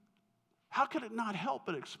faith, how could it not help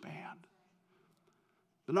but expand?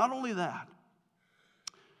 But not only that,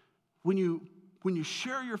 when you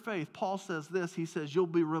share your faith, Paul says this, he says, you'll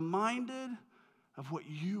be reminded of what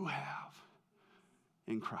you have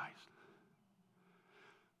in Christ.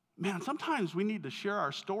 Man, sometimes we need to share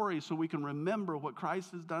our story so we can remember what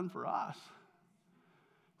Christ has done for us.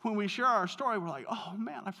 When we share our story, we're like, oh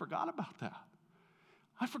man, I forgot about that.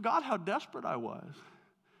 I forgot how desperate I was.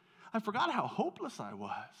 I forgot how hopeless I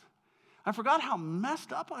was. I forgot how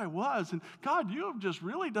messed up I was. And God, you have just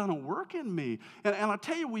really done a work in me. And I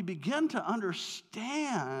tell you, we begin to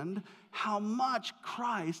understand how much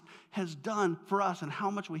Christ has done for us and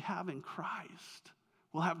how much we have in Christ.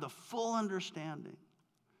 We'll have the full understanding.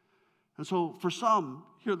 And so for some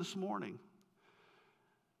here this morning,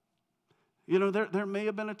 there may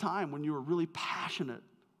have been a time when you were really passionate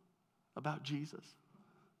about Jesus.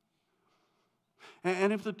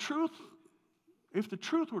 And if the truth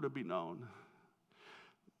were to be known,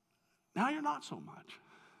 now you're not so much.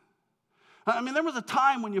 I mean, there was a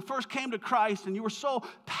time when you first came to Christ and you were so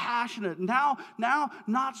passionate. Now,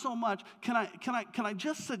 not so much. Can I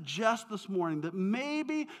just suggest this morning that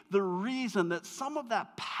maybe the reason that some of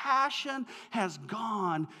that passion has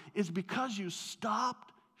gone is because you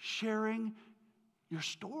stopped sharing your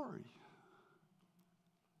story.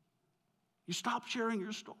 You stopped sharing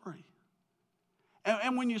your story.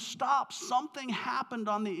 And when you stop, something happened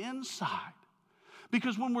on the inside.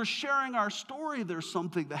 Because when we're sharing our story, there's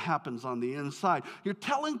something that happens on the inside. You're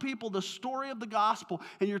telling people the story of the gospel,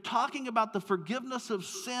 and you're talking about the forgiveness of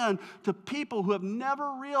sin to people who have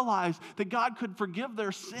never realized that God could forgive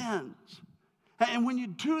their sins. And when you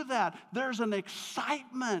do that, there's an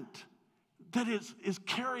excitement that is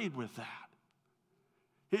carried with that.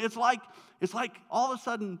 It's like all of a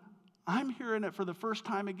sudden, I'm hearing it for the first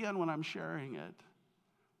time again when I'm sharing it.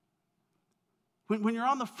 When you're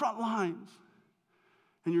on the front lines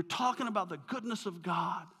and you're talking about the goodness of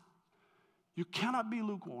God, you cannot be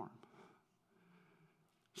lukewarm.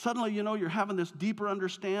 Suddenly, you're having this deeper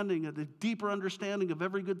understanding of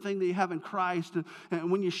every good thing that you have in Christ.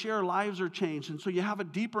 And when you share, lives are changed. And so you have a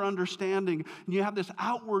deeper understanding, and you have this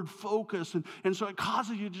outward focus. And so it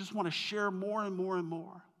causes you to just want to share more and more and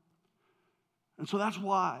more. And so that's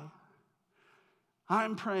why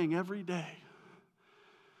I'm praying every day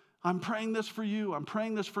I'm praying this for you. I'm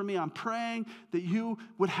praying this for me. I'm praying that you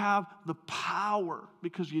would have the power,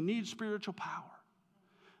 because you need spiritual power.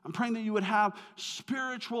 I'm praying that you would have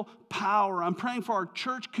spiritual power. I'm praying for our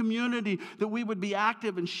church community that we would be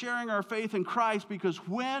active in sharing our faith in Christ, because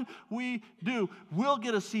when we do, we'll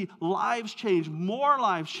get to see lives change, more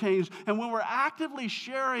lives change. And when we're actively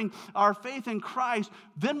sharing our faith in Christ,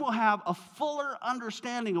 then we'll have a fuller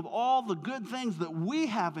understanding of all the good things that we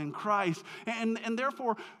have in Christ. And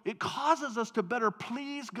therefore, it causes us to better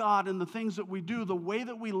please God in the things that we do, the way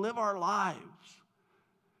that we live our lives.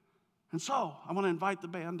 And so, I want to invite the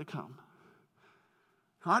band to come.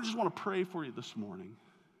 I just want to pray for you this morning.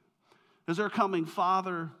 As they're coming,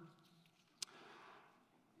 Father,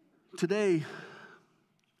 today,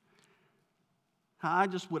 I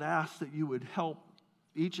just would ask that you would help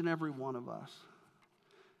each and every one of us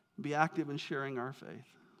be active in sharing our faith.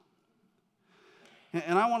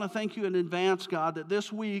 And I want to thank you in advance, God, that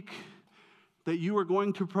this week that you are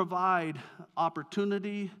going to provide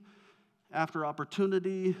opportunity after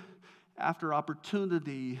opportunity after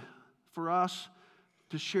opportunity for us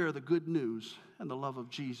to share the good news and the love of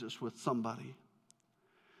Jesus with somebody.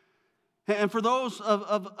 And for those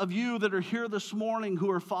of you that are here this morning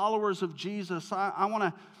who are followers of Jesus, I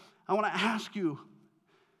want to ask you,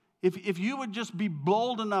 if you would just be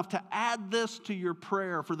bold enough to add this to your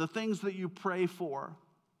prayer for the things that you pray for.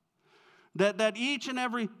 That each and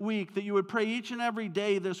every week, that you would pray each and every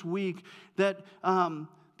day this week, that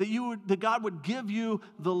God would give you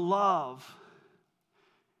the love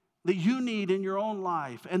that you need in your own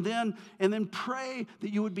life, and then pray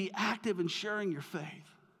that you would be active in sharing your faith.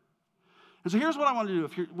 And so here's what I want to do.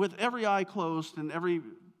 If you're with every eye closed and every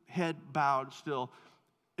head bowed still,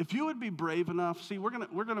 if you would be brave enough, see, we're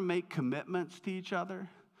gonna make commitments to each other.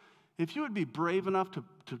 If you would be brave enough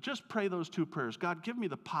to just pray those two prayers, God, give me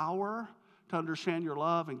the power to understand your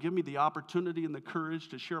love and give me the opportunity and the courage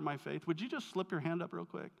to share my faith. Would you just slip your hand up real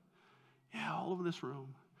quick? Yeah, all over this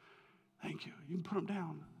room. Thank you. You can put them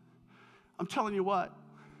down. I'm telling you what,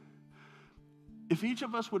 if each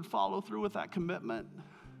of us would follow through with that commitment,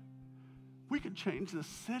 we could change this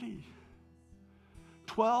city.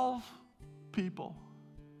 12 people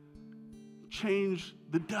changed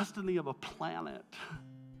the destiny of a planet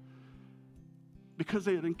because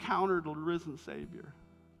they had encountered a risen Savior.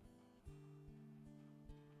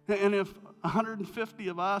 And if 150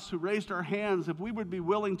 of us who raised our hands, if we would be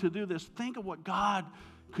willing to do this, think of what God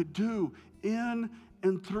could do in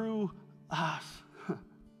and through us.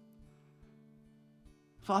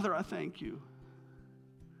 Father, I thank you.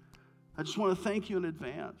 I just want to thank you in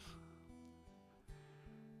advance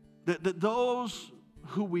that those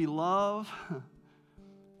who we love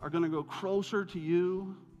are going to go closer to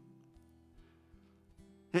you.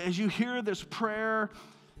 As you hear this prayer,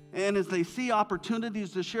 and as they see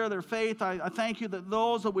opportunities to share their faith, I thank you that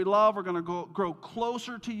those that we love are going to grow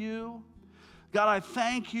closer to you. God, I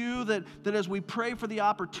thank you that as we pray for the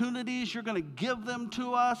opportunities, you're going to give them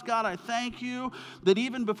to us. God, I thank you that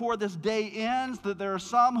even before this day ends, that there are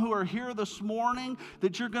some who are here this morning,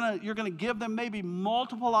 that you're going to give them maybe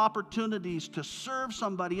multiple opportunities to serve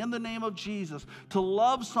somebody in the name of Jesus, to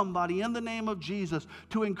love somebody in the name of Jesus,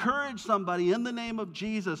 to encourage somebody in the name of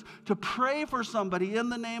Jesus, to pray for somebody in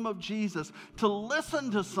the name of Jesus, to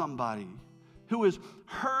listen to somebody who is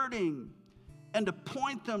hurting, and to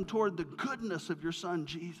point them toward the goodness of your Son,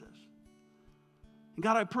 Jesus. And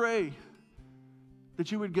God, I pray that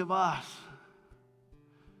you would give us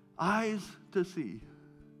eyes to see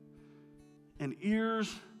and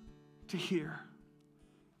ears to hear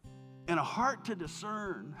and a heart to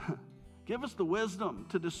discern. Give us the wisdom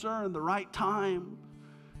to discern the right time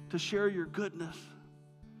to share your goodness.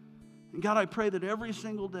 And God, I pray that every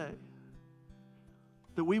single day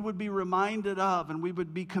that we would be reminded of and we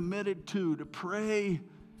would be committed to pray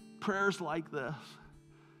prayers like this.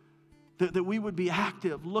 That we would be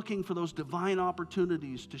active, looking for those divine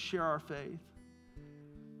opportunities to share our faith,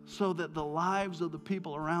 so that the lives of the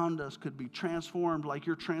people around us could be transformed like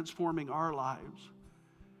you're transforming our lives.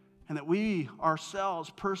 And that we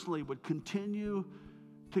ourselves personally would continue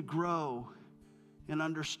to grow in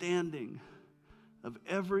understanding of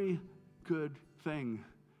every good thing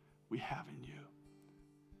we have in you.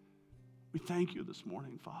 We thank you this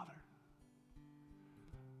morning, Father.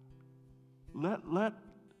 Let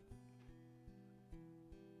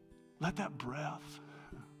that breath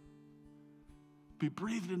be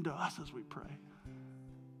breathed into us as we pray.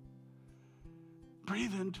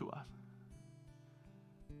 Breathe into us.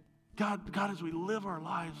 God, as we live our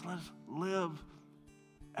lives, let us live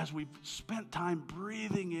as we've spent time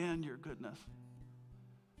breathing in your goodness.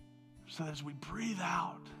 So that as we breathe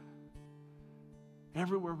out,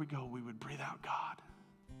 everywhere we go, we would breathe out God.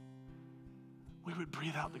 We would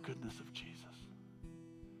breathe out the goodness of Jesus.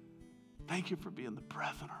 Thank you for being the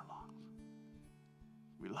breath in our lungs.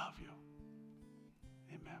 We love you.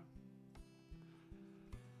 Amen.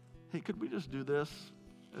 Hey, could we just do this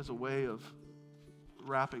as a way of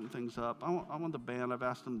wrapping things up? I want the band, I've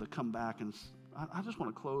asked them to come back, and I just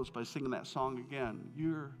want to close by singing that song again.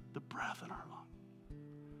 You're the breath in our lungs.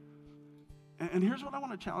 And here's what I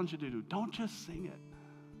want to challenge you to do. Don't just sing it.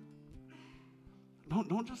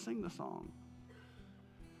 Don't just sing the song.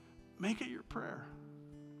 Make it your prayer.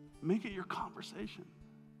 Make it your conversation.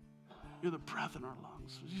 You're the breath in our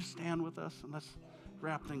lungs. Would you stand with us and let's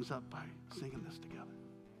wrap things up by singing this together.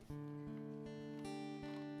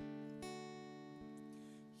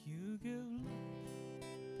 You give love,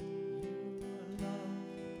 you are love,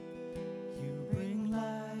 you bring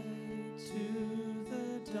light to the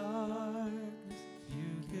darkness, you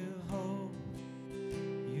give hope,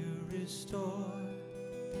 you restore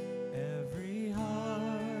every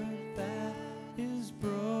heart that is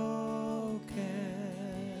broken.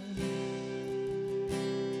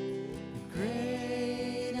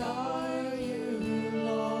 Great are you,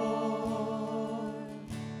 Lord.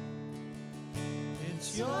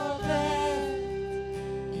 It's your breath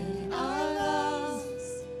in our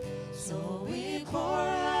lungs, so we pour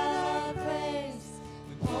out our praise.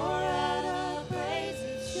 We pour out our praise.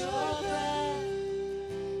 It's your breath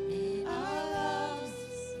in our lungs,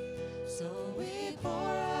 so we pour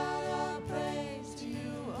out our praise to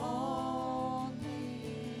you only.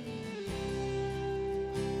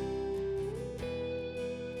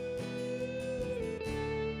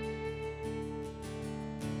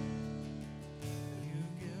 You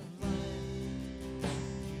give life,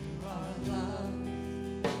 you are love,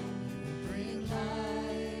 you bring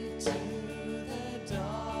light to the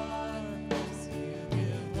darkness, you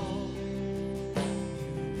give hope,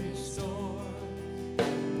 you restore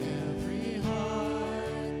every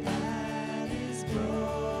heart that is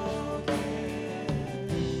broken.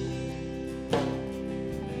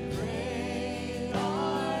 Great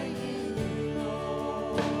are you,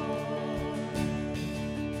 Lord.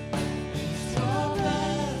 It's your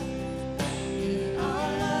breath in our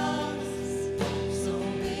lungs, so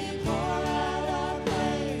we pour out our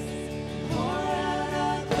praise. Pour out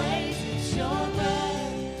our praise. It's your breath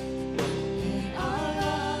in our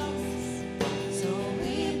lungs, so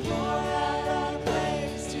we pour out our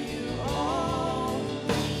praise to you only.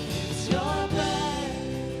 It's your breath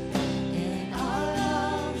in our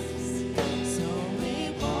lungs, so we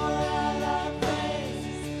pour out our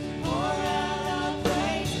praise. Pour out our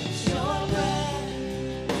praise. It's your breath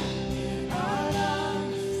in our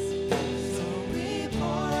lungs, so we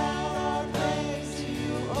pour out our praise to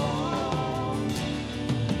you only.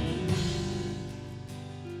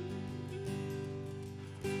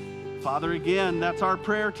 Father, again, that's our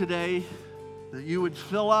prayer today, that you would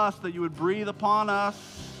fill us, that you would breathe upon us.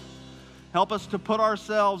 Help us to put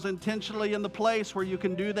ourselves intentionally in the place where you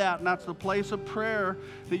can do that, and that's the place of prayer,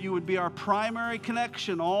 that you would be our primary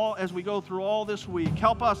connection all as we go through all this week.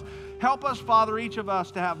 Help us, Father, each of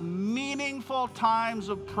us to have meaningful times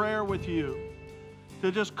of prayer with you,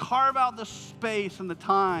 to just carve out the space and the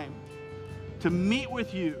time to meet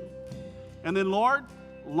with you. And then, Lord,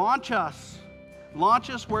 launch us. Launch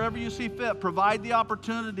us wherever you see fit. Provide the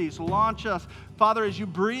opportunities. Launch us. Father, as you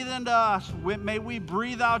breathe into us, may we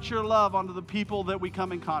breathe out your love onto the people that we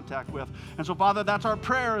come in contact with. And so, Father, that's our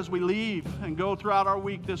prayer as we leave and go throughout our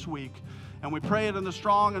week this week. And we pray it in the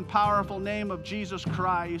strong and powerful name of Jesus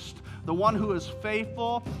Christ, the one who is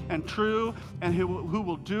faithful and true and who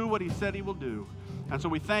will do what he said he will do. And so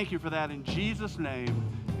we thank you for that in Jesus' name.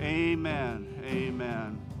 Amen.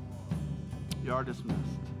 Amen. You are dismissed.